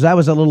program, folks, is I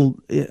was a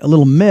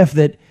little miffed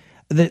that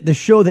the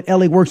show that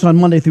Ellie works on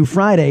Monday through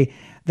Friday,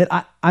 that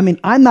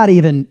I'm not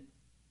even.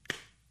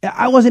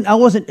 I wasn't.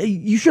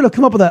 You should have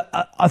come up with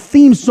a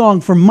theme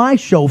song for my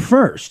show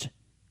first,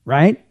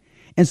 right?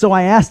 And so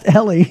I asked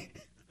Ellie,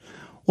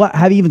 "What?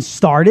 Have you even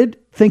started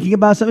thinking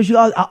about something?" She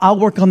goes, "I'll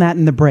work on that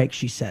in the break,"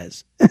 she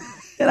says.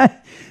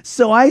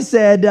 So I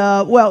said,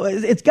 "Well,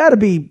 it's got to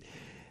be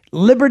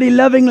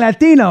liberty-loving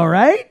Latino,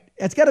 right?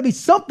 It's got to be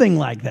something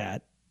like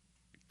that,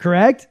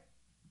 correct?"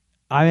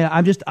 I mean,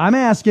 I'm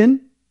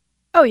asking.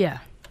 Oh yeah.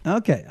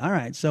 Okay. All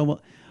right.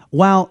 So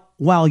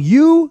while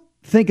you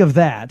think of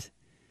that.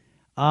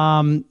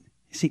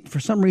 See, for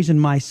some reason,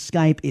 my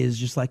Skype is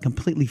just like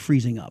completely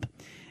freezing up,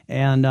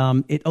 and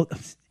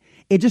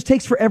it just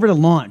takes forever to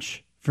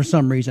launch for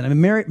some reason. I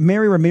mean,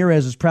 Mary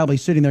Ramirez is probably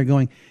sitting there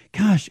going,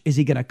 "Gosh, is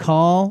he going to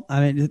call?" I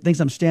mean, it thinks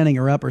I'm standing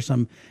her up or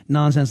some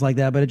nonsense like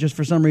that, but it just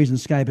for some reason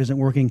Skype isn't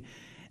working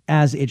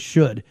as it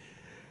should.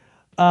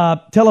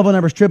 Telephone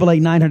number is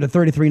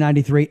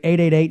 888-900-3393,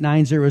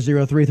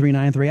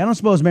 888-900-3393. I don't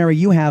suppose, Mary,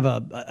 you have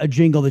a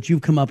jingle that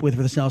you've come up with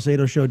for the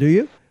Salcedo Show, do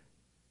you?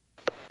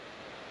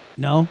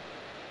 No?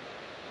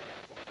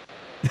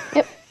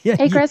 Yep. Yeah,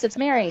 hey, Chris, it's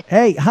Mary.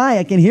 Hey, hi,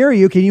 I can hear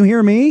you. Can you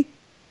hear me?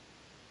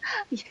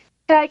 Yeah,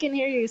 I can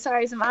hear you.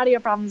 Sorry, some audio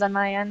problems on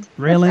my end.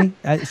 Really?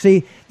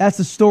 See, that's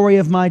the story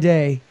of my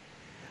day.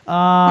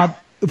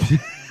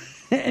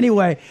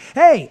 Anyway,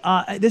 hey,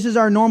 this is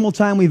our normal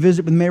time we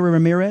visit with Mary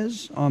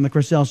Ramirez on the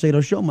Chris Salcedo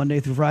Show, Monday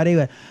through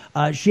Friday.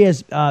 She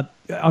has,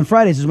 on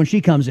Fridays is when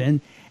she comes in.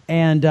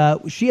 And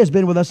she has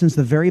been with us since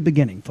the very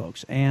beginning,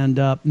 folks.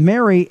 And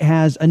Mary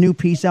has a new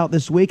piece out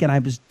this week, and I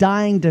was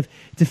dying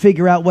to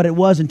figure out what it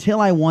was until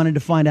I wanted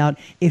to find out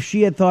if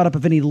she had thought up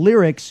of any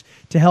lyrics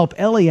to help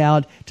Ellie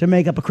out to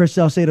make up a Chris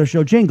Salcedo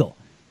Show jingle.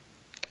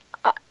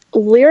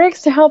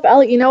 Lyrics to help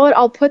Ellie. You know what?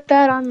 I'll put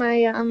that on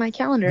my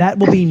calendar. That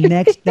will be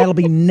next. That'll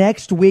be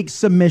next week's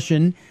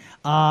submission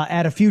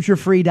at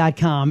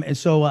afuturefree.com. And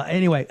so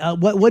anyway,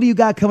 what do you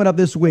got coming up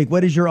this week?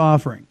 What is your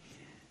offering?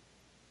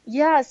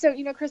 Yeah, so,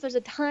 Chris, there's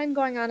a ton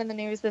going on in the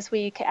news this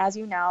week, as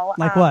you know.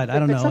 Like what? I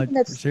don't know.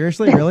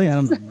 Seriously? Really? I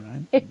don't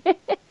know.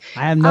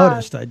 I have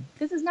noticed.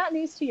 This is not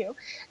news to you.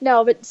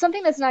 No, but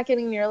something that's not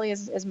getting nearly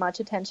as much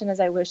attention as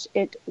I wish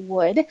it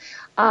would,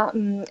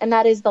 and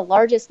that is the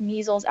largest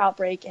measles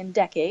outbreak in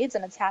decades,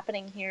 and it's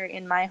happening here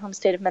in my home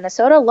state of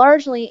Minnesota,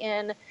 largely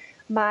in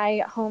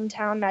my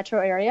hometown metro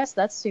area, so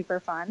that's super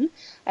fun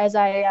as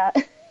I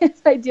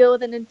deal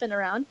with an infant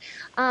around.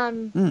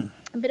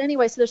 But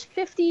anyway, so there's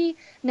 50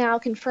 now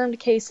confirmed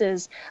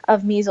cases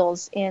of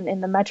measles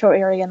in the metro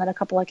area and then a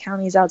couple of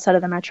counties outside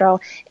of the metro.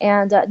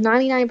 And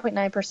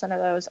 99.9% of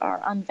those are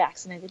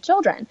unvaccinated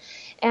children.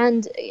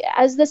 And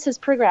as this has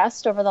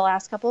progressed over the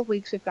last couple of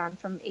weeks, we've gone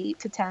from 8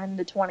 to 10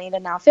 to 20 to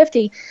now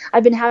 50.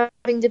 I've been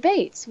having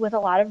debates with a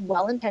lot of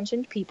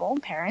well-intentioned people,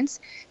 parents,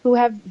 who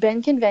have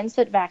been convinced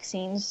that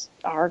vaccines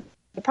are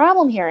the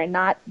problem here and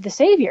not the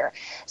savior.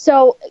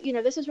 So,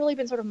 this has really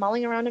been sort of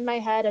mulling around in my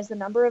head as the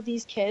number of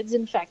these kids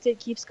infected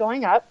keeps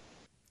going up.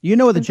 You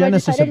know what the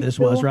genesis of this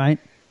was, right?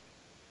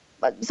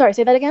 Sorry,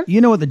 say that again? You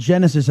know what the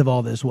genesis of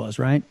all this was,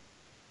 right?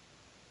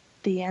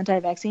 The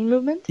anti-vaccine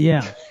movement?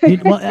 Yeah.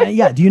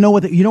 Yeah. Do you know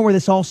where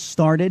this all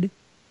started?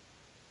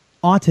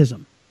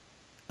 Autism.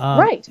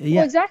 Right. Yeah,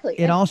 well, exactly.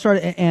 It all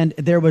started, and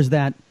there was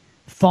that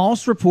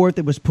false report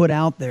that was put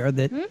out there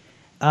that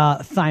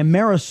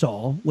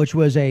thimerosal, which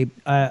was an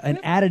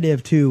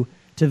additive to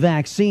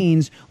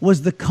vaccines,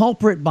 was the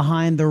culprit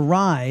behind the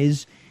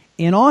rise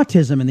in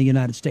autism in the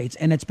United States.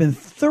 And it's been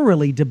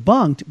thoroughly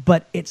debunked,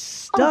 but it's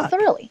stuck. Oh,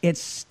 thoroughly.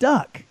 It's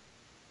stuck.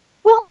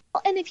 Well,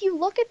 and if you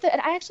look at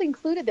and I actually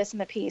included this in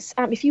the piece,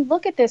 if you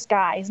look at this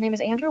guy, his name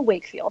is Andrew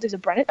Wakefield, who's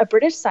a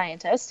British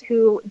scientist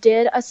who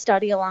did a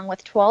study along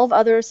with 12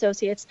 other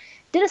associates,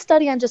 did a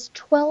study on just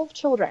 12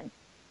 children.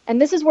 And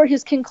this is where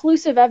his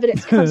conclusive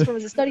evidence comes from,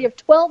 is a study of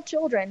 12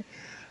 children.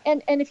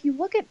 And if you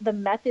look at the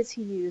methods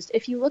he used,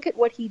 if you look at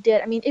what he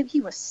did, he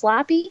was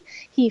sloppy.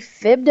 He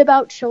fibbed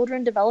about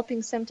children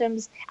developing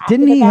symptoms after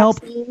Didn't he the help?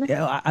 vaccine.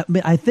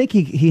 I think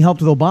he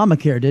helped with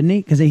Obamacare, didn't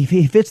he? Because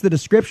he fits the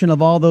description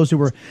of all those who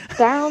were.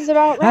 Sounds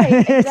about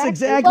right. It's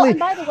exactly. Well, and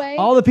by the way,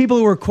 all the people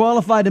who were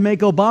qualified to make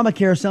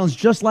Obamacare sounds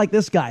just like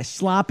this guy.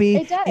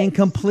 Sloppy,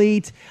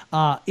 incomplete,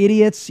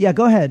 idiots. Yeah,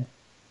 go ahead.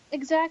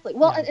 Exactly.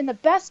 Well, and the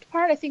best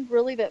part, I think,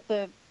 really that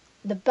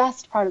the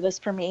best part of this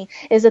for me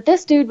is that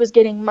this dude was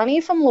getting money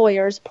from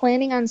lawyers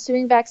planning on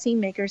suing vaccine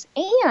makers,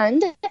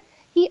 and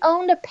he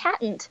owned a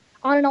patent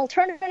on an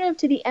alternative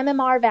to the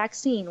MMR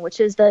vaccine, which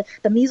is the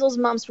measles,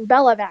 mumps,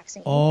 rubella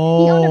vaccine.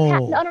 Oh. He owned a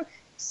patent.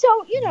 So,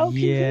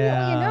 conveniently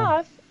Yeah.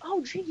 enough,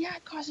 oh, gee, yeah,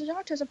 it causes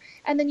autism.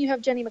 And then you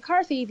have Jenny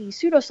McCarthy, the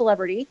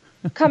pseudo-celebrity,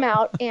 come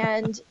out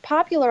and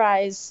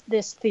popularize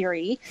this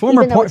theory.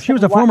 She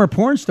was a former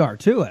porn star,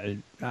 too.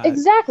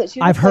 Exactly. She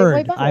was I've a Playboy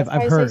heard. bunny.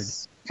 I've heard.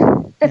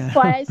 That's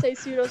why I say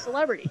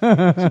pseudo-celebrity. She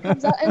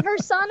comes out, and her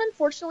son,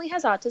 unfortunately,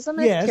 has autism,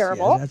 and it's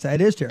terrible. Yes,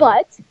 that is terrible.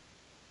 But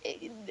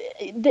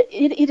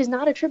it is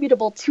not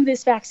attributable to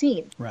this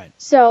vaccine. Right.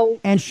 So,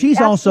 and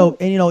she's also,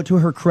 and to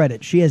her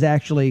credit, she has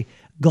actually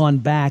gone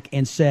back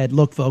and said,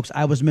 look, folks,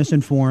 I was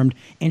misinformed,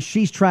 and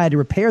she's tried to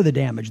repair the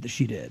damage that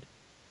she did.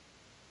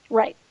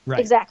 Right.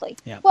 Exactly.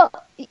 Yeah. Well,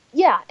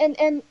 yeah,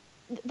 and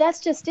that's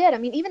just it. I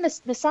mean, even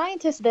the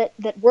scientists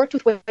that worked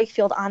with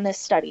Wakefield on this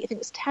study, I think it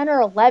was 10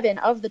 or 11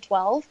 of the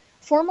 12,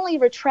 formally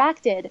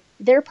retracted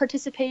their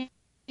participation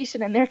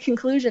and their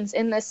conclusions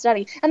in this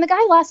study. And the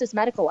guy lost his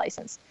medical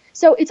license.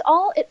 So it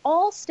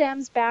all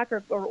stems back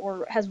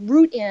or has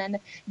root in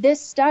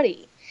this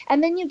study.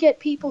 And then you get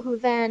people who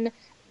then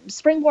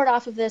springboard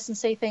off of this and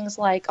say things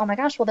like, oh my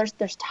gosh, well,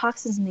 there's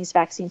toxins in these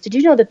vaccines. Did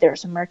you know that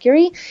there's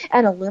mercury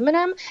and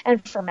aluminum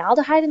and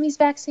formaldehyde in these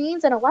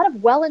vaccines? And a lot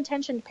of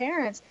well-intentioned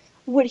parents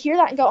would hear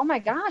that and go, oh my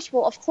gosh,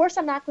 well, of course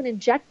I'm not going to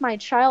inject my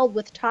child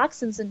with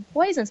toxins and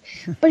poisons.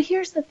 But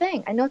here's the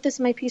thing. I note this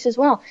in my piece as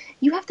well.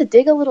 You have to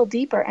dig a little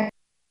deeper and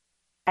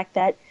the fact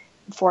that,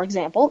 for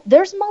example,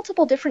 there's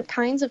multiple different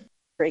kinds of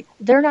mercury.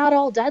 They're not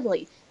all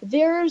deadly.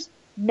 There's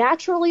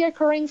naturally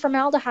occurring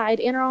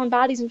formaldehyde in our own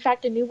bodies. In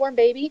fact, a newborn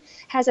baby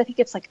has, I think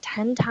it's like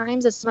 10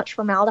 times as much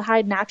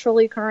formaldehyde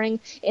naturally occurring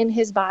in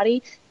his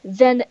body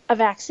than a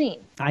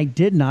vaccine. I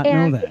did not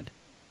know that.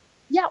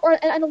 Yeah, or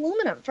an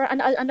aluminum. For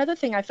another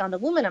thing I found,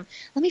 aluminum.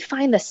 Let me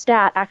find the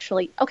stat,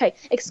 actually. Okay,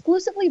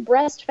 exclusively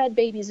breastfed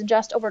babies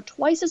ingest over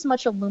twice as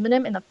much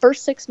aluminum in the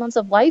first 6 months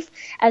of life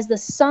as the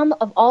sum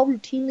of all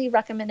routinely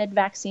recommended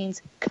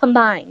vaccines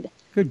combined.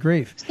 Good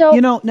grief. So,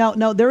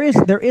 now there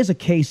is a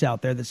case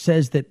out there that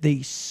says that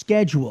the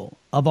schedule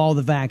of all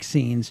the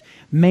vaccines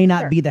may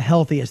not be the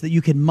healthiest, that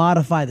you can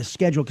modify the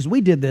schedule, because we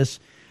did this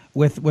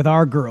with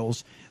our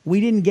girls. We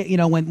didn't get,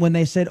 when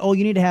they said, oh,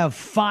 you need to have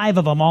 5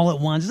 of them all at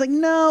once. It's like,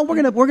 no,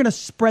 we're gonna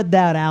spread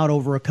that out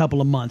over a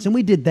couple of months, and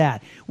we did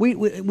that. We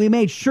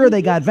made sure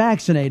they got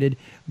vaccinated,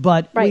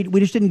 but we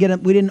just didn't get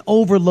them. We didn't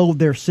overload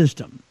their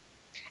system.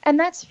 And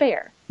that's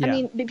fair. Yeah. I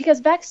mean, because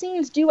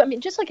vaccines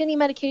just like any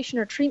medication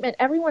or treatment,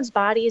 everyone's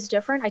body is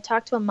different. I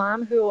talked to a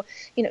mom who,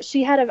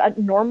 she had a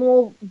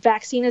normal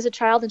vaccine as a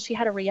child and she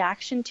had a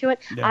reaction to it.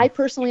 Yeah. I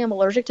personally am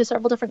allergic to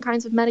several different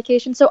kinds of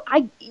medication. So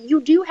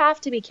you do have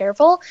to be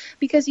careful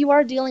because you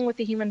are dealing with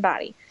the human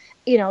body,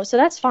 so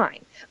that's fine.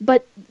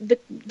 But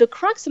the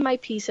crux of my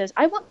piece is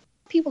I want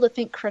people to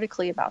think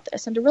critically about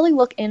this and to really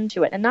look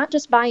into it and not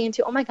just buy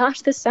into, oh my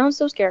gosh, this sounds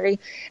so scary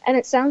and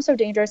it sounds so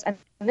dangerous. And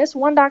this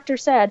one doctor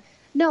said,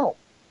 no.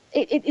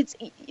 It's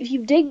if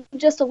you dig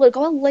just a little,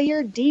 go a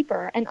layer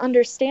deeper and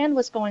understand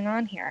what's going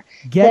on here.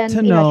 Then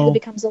it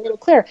becomes a little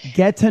clearer.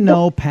 Get to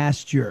know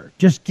Pasteur.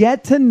 Just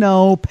get to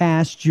know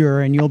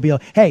Pasteur, and you'll be.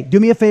 Hey, do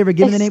me a favor.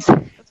 Give me the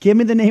name. Give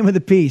me the name of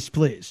the piece,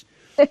 please.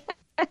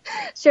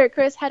 Sure,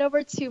 Chris. Head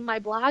over to my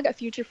blog,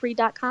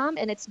 afuturefree.com,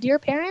 and it's Dear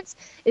Parents,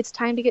 it's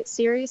time to get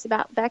serious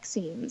about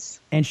vaccines.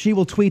 And she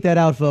will tweet that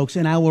out, folks,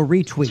 and I will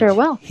retweet. Sure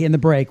will. In the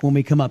break when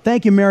we come up.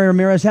 Thank you, Mary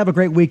Ramirez. Have a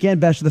great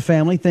weekend. Best of the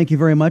family. Thank you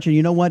very much. And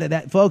you know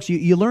what, folks,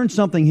 you learned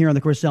something here on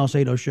the Chris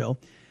Salcedo Show.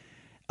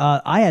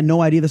 I had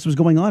no idea this was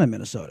going on in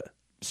Minnesota.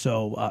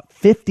 So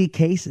 50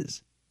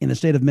 cases in the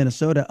state of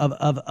Minnesota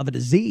of a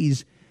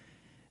disease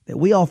that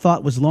we all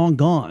thought was long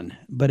gone,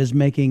 but is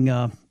making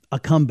a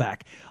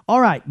comeback. All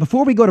right,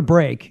 before we go to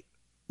break,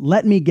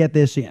 let me get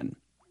this in.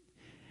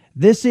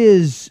 This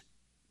is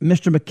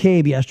Mr.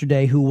 McCabe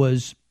yesterday who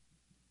was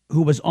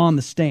on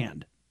the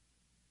stand.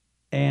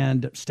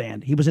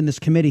 He was in this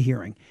committee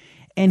hearing,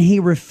 and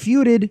he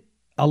refuted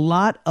a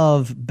lot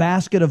of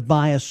basket of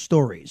bias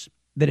stories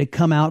that had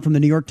come out from the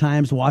New York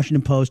Times, the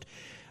Washington Post,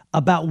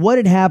 about what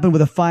had happened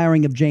with the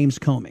firing of James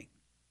Comey.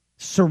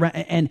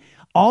 And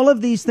all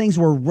of these things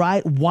were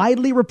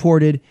widely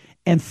reported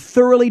and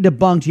thoroughly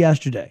debunked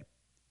yesterday.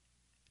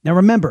 Now,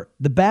 remember,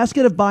 the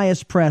basket of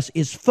bias press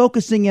is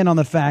focusing in on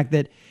the fact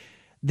that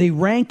the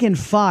rank and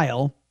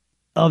file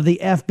of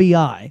the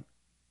FBI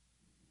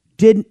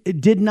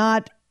did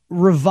not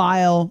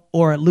revile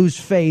or lose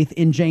faith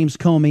in James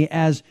Comey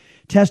as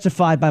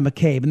testified by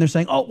McCabe. And they're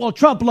saying, oh, well,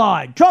 Trump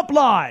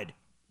lied.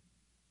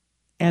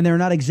 And they're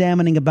not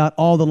examining about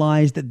all the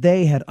lies that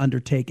they had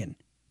undertaken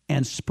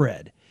and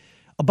spread.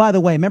 Oh, by the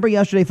way, remember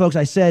yesterday, folks,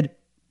 I said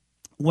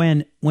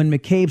when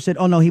McCabe said,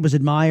 oh, no, he was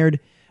admired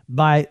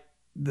by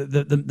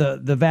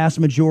the vast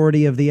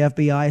majority of the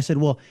FBI. I said,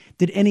 well,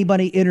 did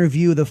anybody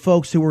interview the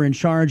folks who were in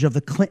charge of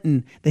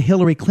the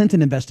Hillary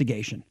Clinton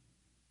investigation?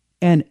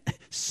 And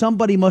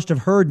somebody must have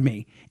heard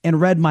me and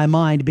read my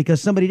mind,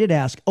 because somebody did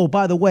ask, oh,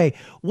 by the way,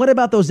 what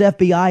about those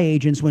FBI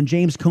agents when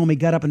James Comey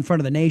got up in front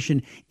of the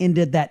nation and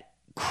did that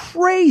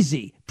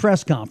crazy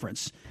press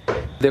conference?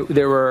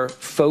 There were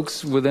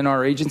folks within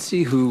our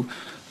agency who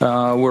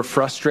were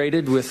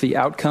frustrated with the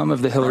outcome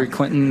of the Hillary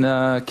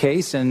Clinton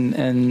case,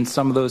 and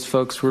some of those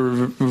folks were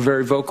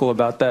very vocal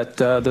about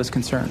those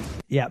concerns.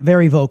 Yeah,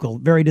 very vocal,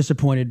 very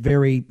disappointed,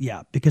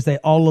 because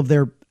all of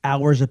their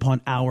hours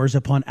upon hours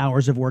upon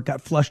hours of work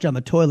got flushed down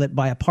the toilet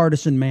by a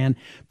partisan man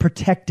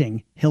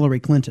protecting Hillary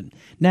Clinton.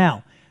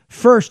 Now,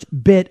 first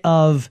bit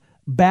of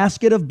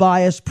basket of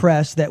bias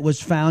press that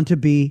was found to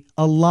be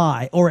a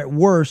lie, or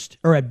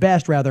at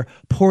best,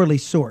 poorly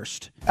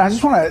sourced. I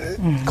just want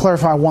to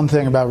clarify one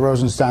thing about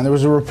Rosenstein. There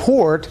was a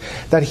report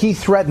that he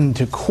threatened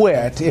to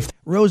quit if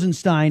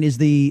Rosenstein is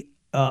the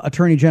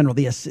Attorney General,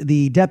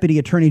 the Deputy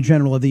Attorney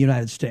General of the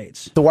United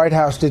States. The White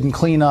House didn't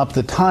clean up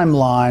the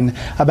timeline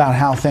about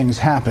how things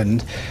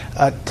happened.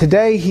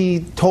 Today,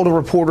 he told a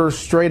reporter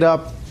straight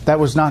up that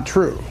was not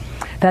true.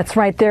 That's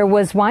right. There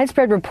was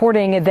widespread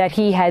reporting that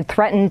he had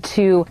threatened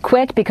to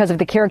quit because of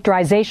the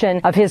characterization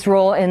of his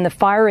role in the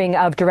firing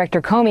of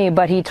Director Comey,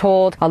 but he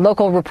told a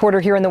local reporter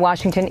here in the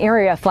Washington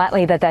area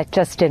flatly that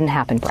just didn't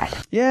happen,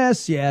 Brett.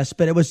 Yes,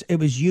 but it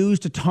was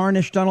used to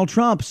tarnish Donald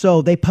Trump,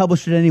 so they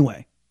published it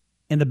anyway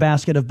in the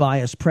basket of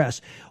bias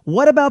press.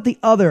 What about the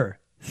other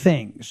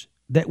things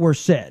that were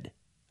said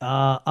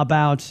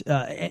about,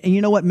 and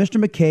you know what,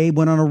 Mr. McCabe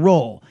went on a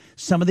roll.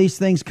 Some of these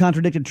things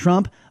contradicted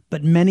Trump,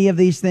 but many of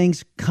these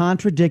things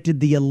contradicted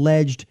the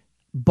alleged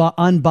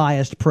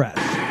unbiased press.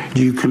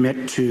 Do you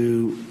commit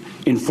to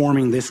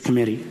informing this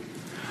committee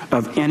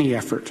of any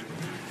effort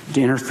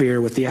to interfere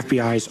with the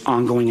FBI's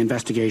ongoing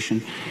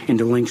investigation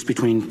into links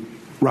between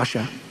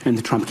Russia and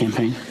the Trump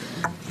campaign?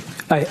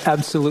 I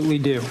absolutely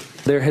do.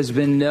 There has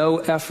been no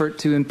effort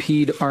to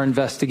impede our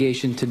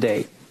investigation to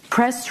date.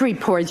 Press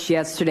reports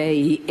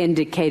yesterday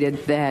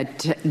indicated that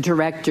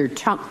Director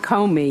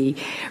Comey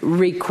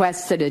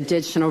requested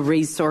additional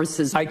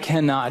resources. I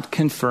cannot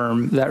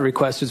confirm that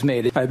request was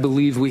made. I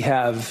believe we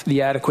have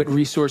the adequate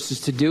resources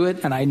to do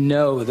it, and I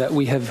know that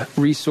we have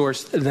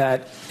resourced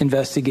that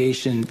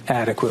investigation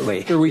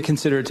adequately. We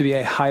consider it to be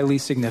a highly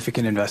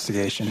significant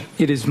investigation.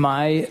 It is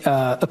my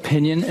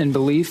opinion and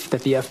belief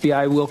that the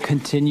FBI will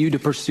continue to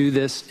pursue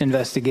this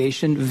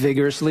investigation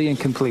vigorously and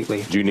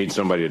completely. Do you need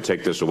somebody to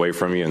take this away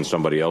from you and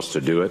somebody else to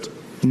do it?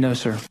 No,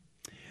 sir.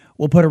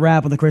 We'll put a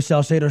wrap on the Chris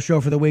Salcedo Show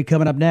for the week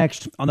coming up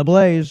next on The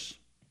Blaze.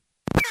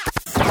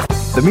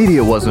 The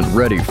media wasn't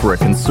ready for a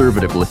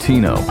conservative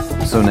Latino,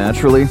 so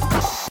naturally,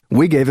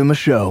 we gave him a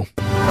show.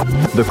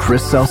 The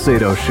Chris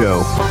Salcedo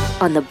Show.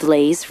 On the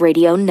Blaze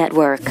Radio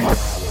Network.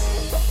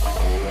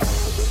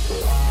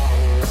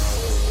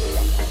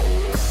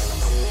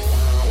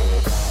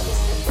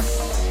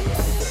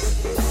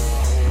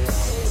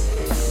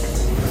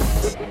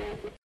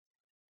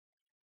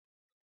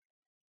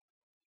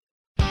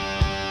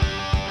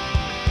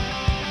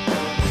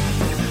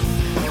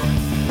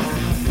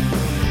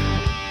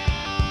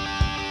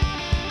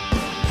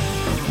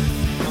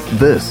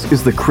 This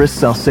is the Chris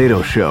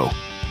Salcedo Show,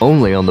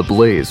 only on the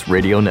Blaze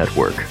Radio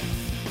Network.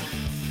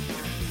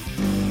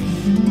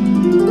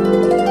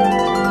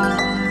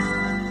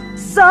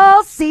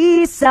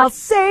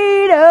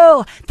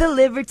 Salcedo, the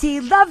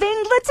liberty-loving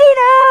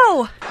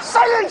Latino.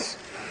 Silence!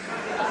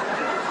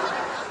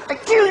 I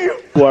kill you!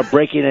 You are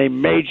breaking a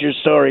major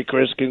story,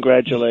 Chris.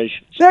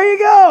 Congratulations. There you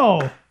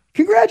go.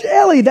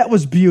 Ellie, that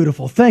was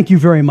beautiful. Thank you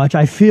very much.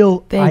 I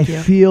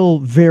feel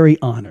very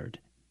honored.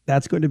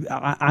 That's going to be,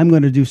 I'm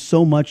going to do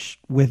so much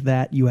with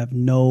that. You have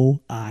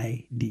no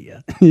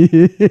idea.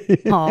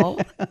 Oh.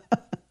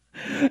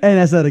 And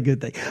that's not a good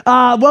thing.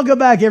 Welcome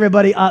back,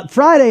 everybody.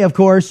 Friday, of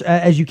course,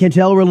 as you can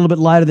tell, we're a little bit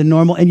lighter than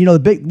normal. And you know,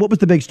 what was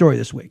the big story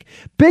this week?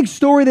 Big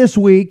story this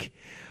week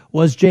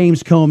was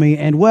James Comey.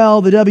 And,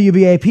 well, the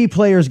WBAP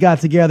players got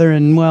together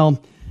and, well...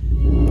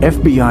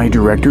 FBI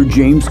Director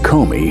James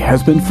Comey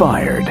has been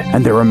fired,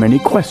 and there are many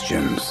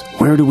questions.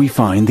 Where do we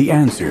find the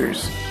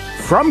answers?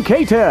 From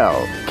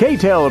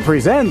KTEL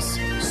presents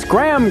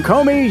Scram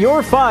Comey,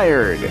 You're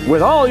Fired,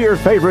 with all your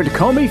favorite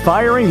Comey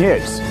firing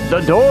hits.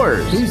 The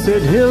Doors. He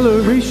said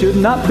Hillary should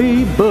not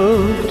be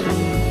booked.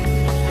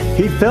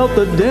 He felt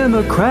the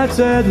Democrats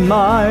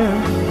admire.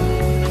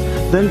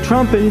 Then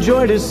Trump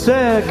enjoyed his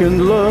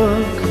second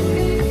look.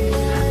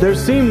 There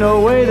seemed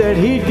no way that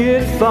he'd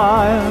get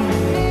fired.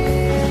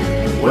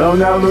 Well,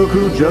 now look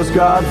who just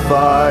got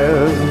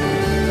fired.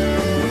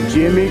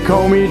 Jimmy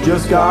Comey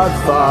just got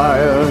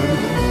fired.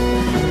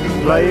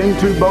 Playing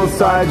to both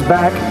sides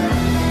back.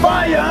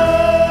 Fire!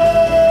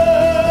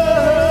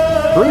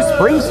 Bruce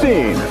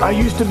Springsteen. I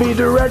used to be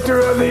director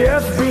of the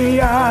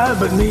FBI,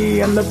 but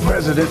me and the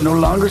president no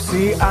longer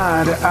see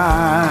eye to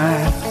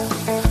eye.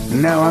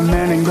 Now I'm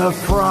manning the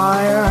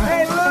fryer.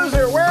 Hey,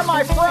 loser, where are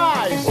my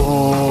fries?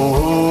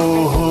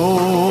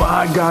 Oh,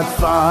 I got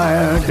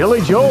fired.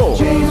 Billy Joel.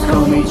 James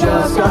Comey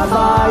just got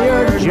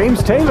fired.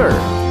 James Taylor.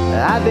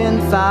 I've been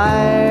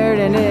fired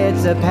and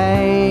it's a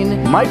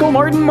pain. Michael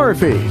Martin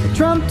Murphy.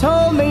 Trump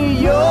told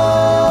me you're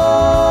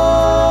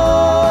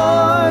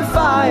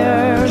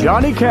fired.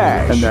 Johnny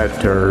Cash. And that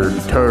turd.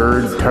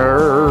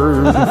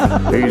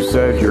 He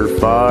said you're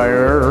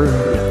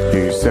fired.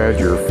 He said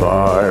you're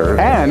fired.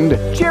 And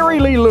Jerry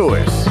Lee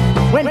Lewis.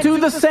 Went to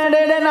the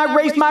Senate and I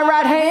raised my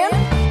right hand.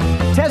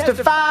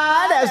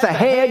 testified as the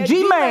head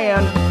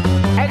G-man.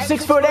 At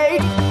 6'8",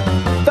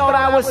 thought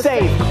I was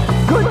safe.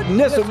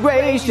 Goodness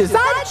gracious,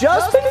 I've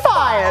just been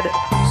fired.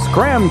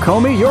 Scram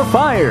Comey, you're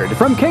fired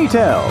from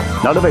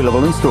KTEL. Not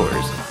available in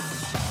stores.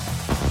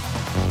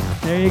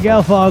 There you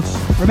go, folks.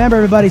 Remember,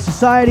 everybody,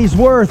 society's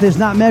worth is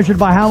not measured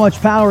by how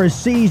much power is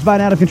seized by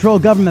an out-of-control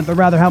government, but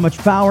rather how much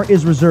power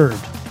is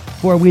reserved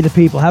for we the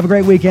people. Have a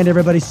great weekend,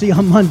 everybody. See you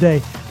on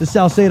Monday. The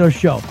Salcedo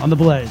Show on The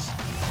Blaze.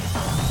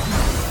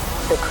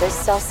 The Chris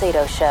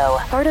Salcedo Show,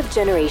 part of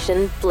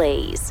Generation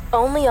Blaze,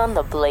 only on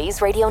the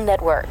Blaze Radio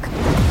Network.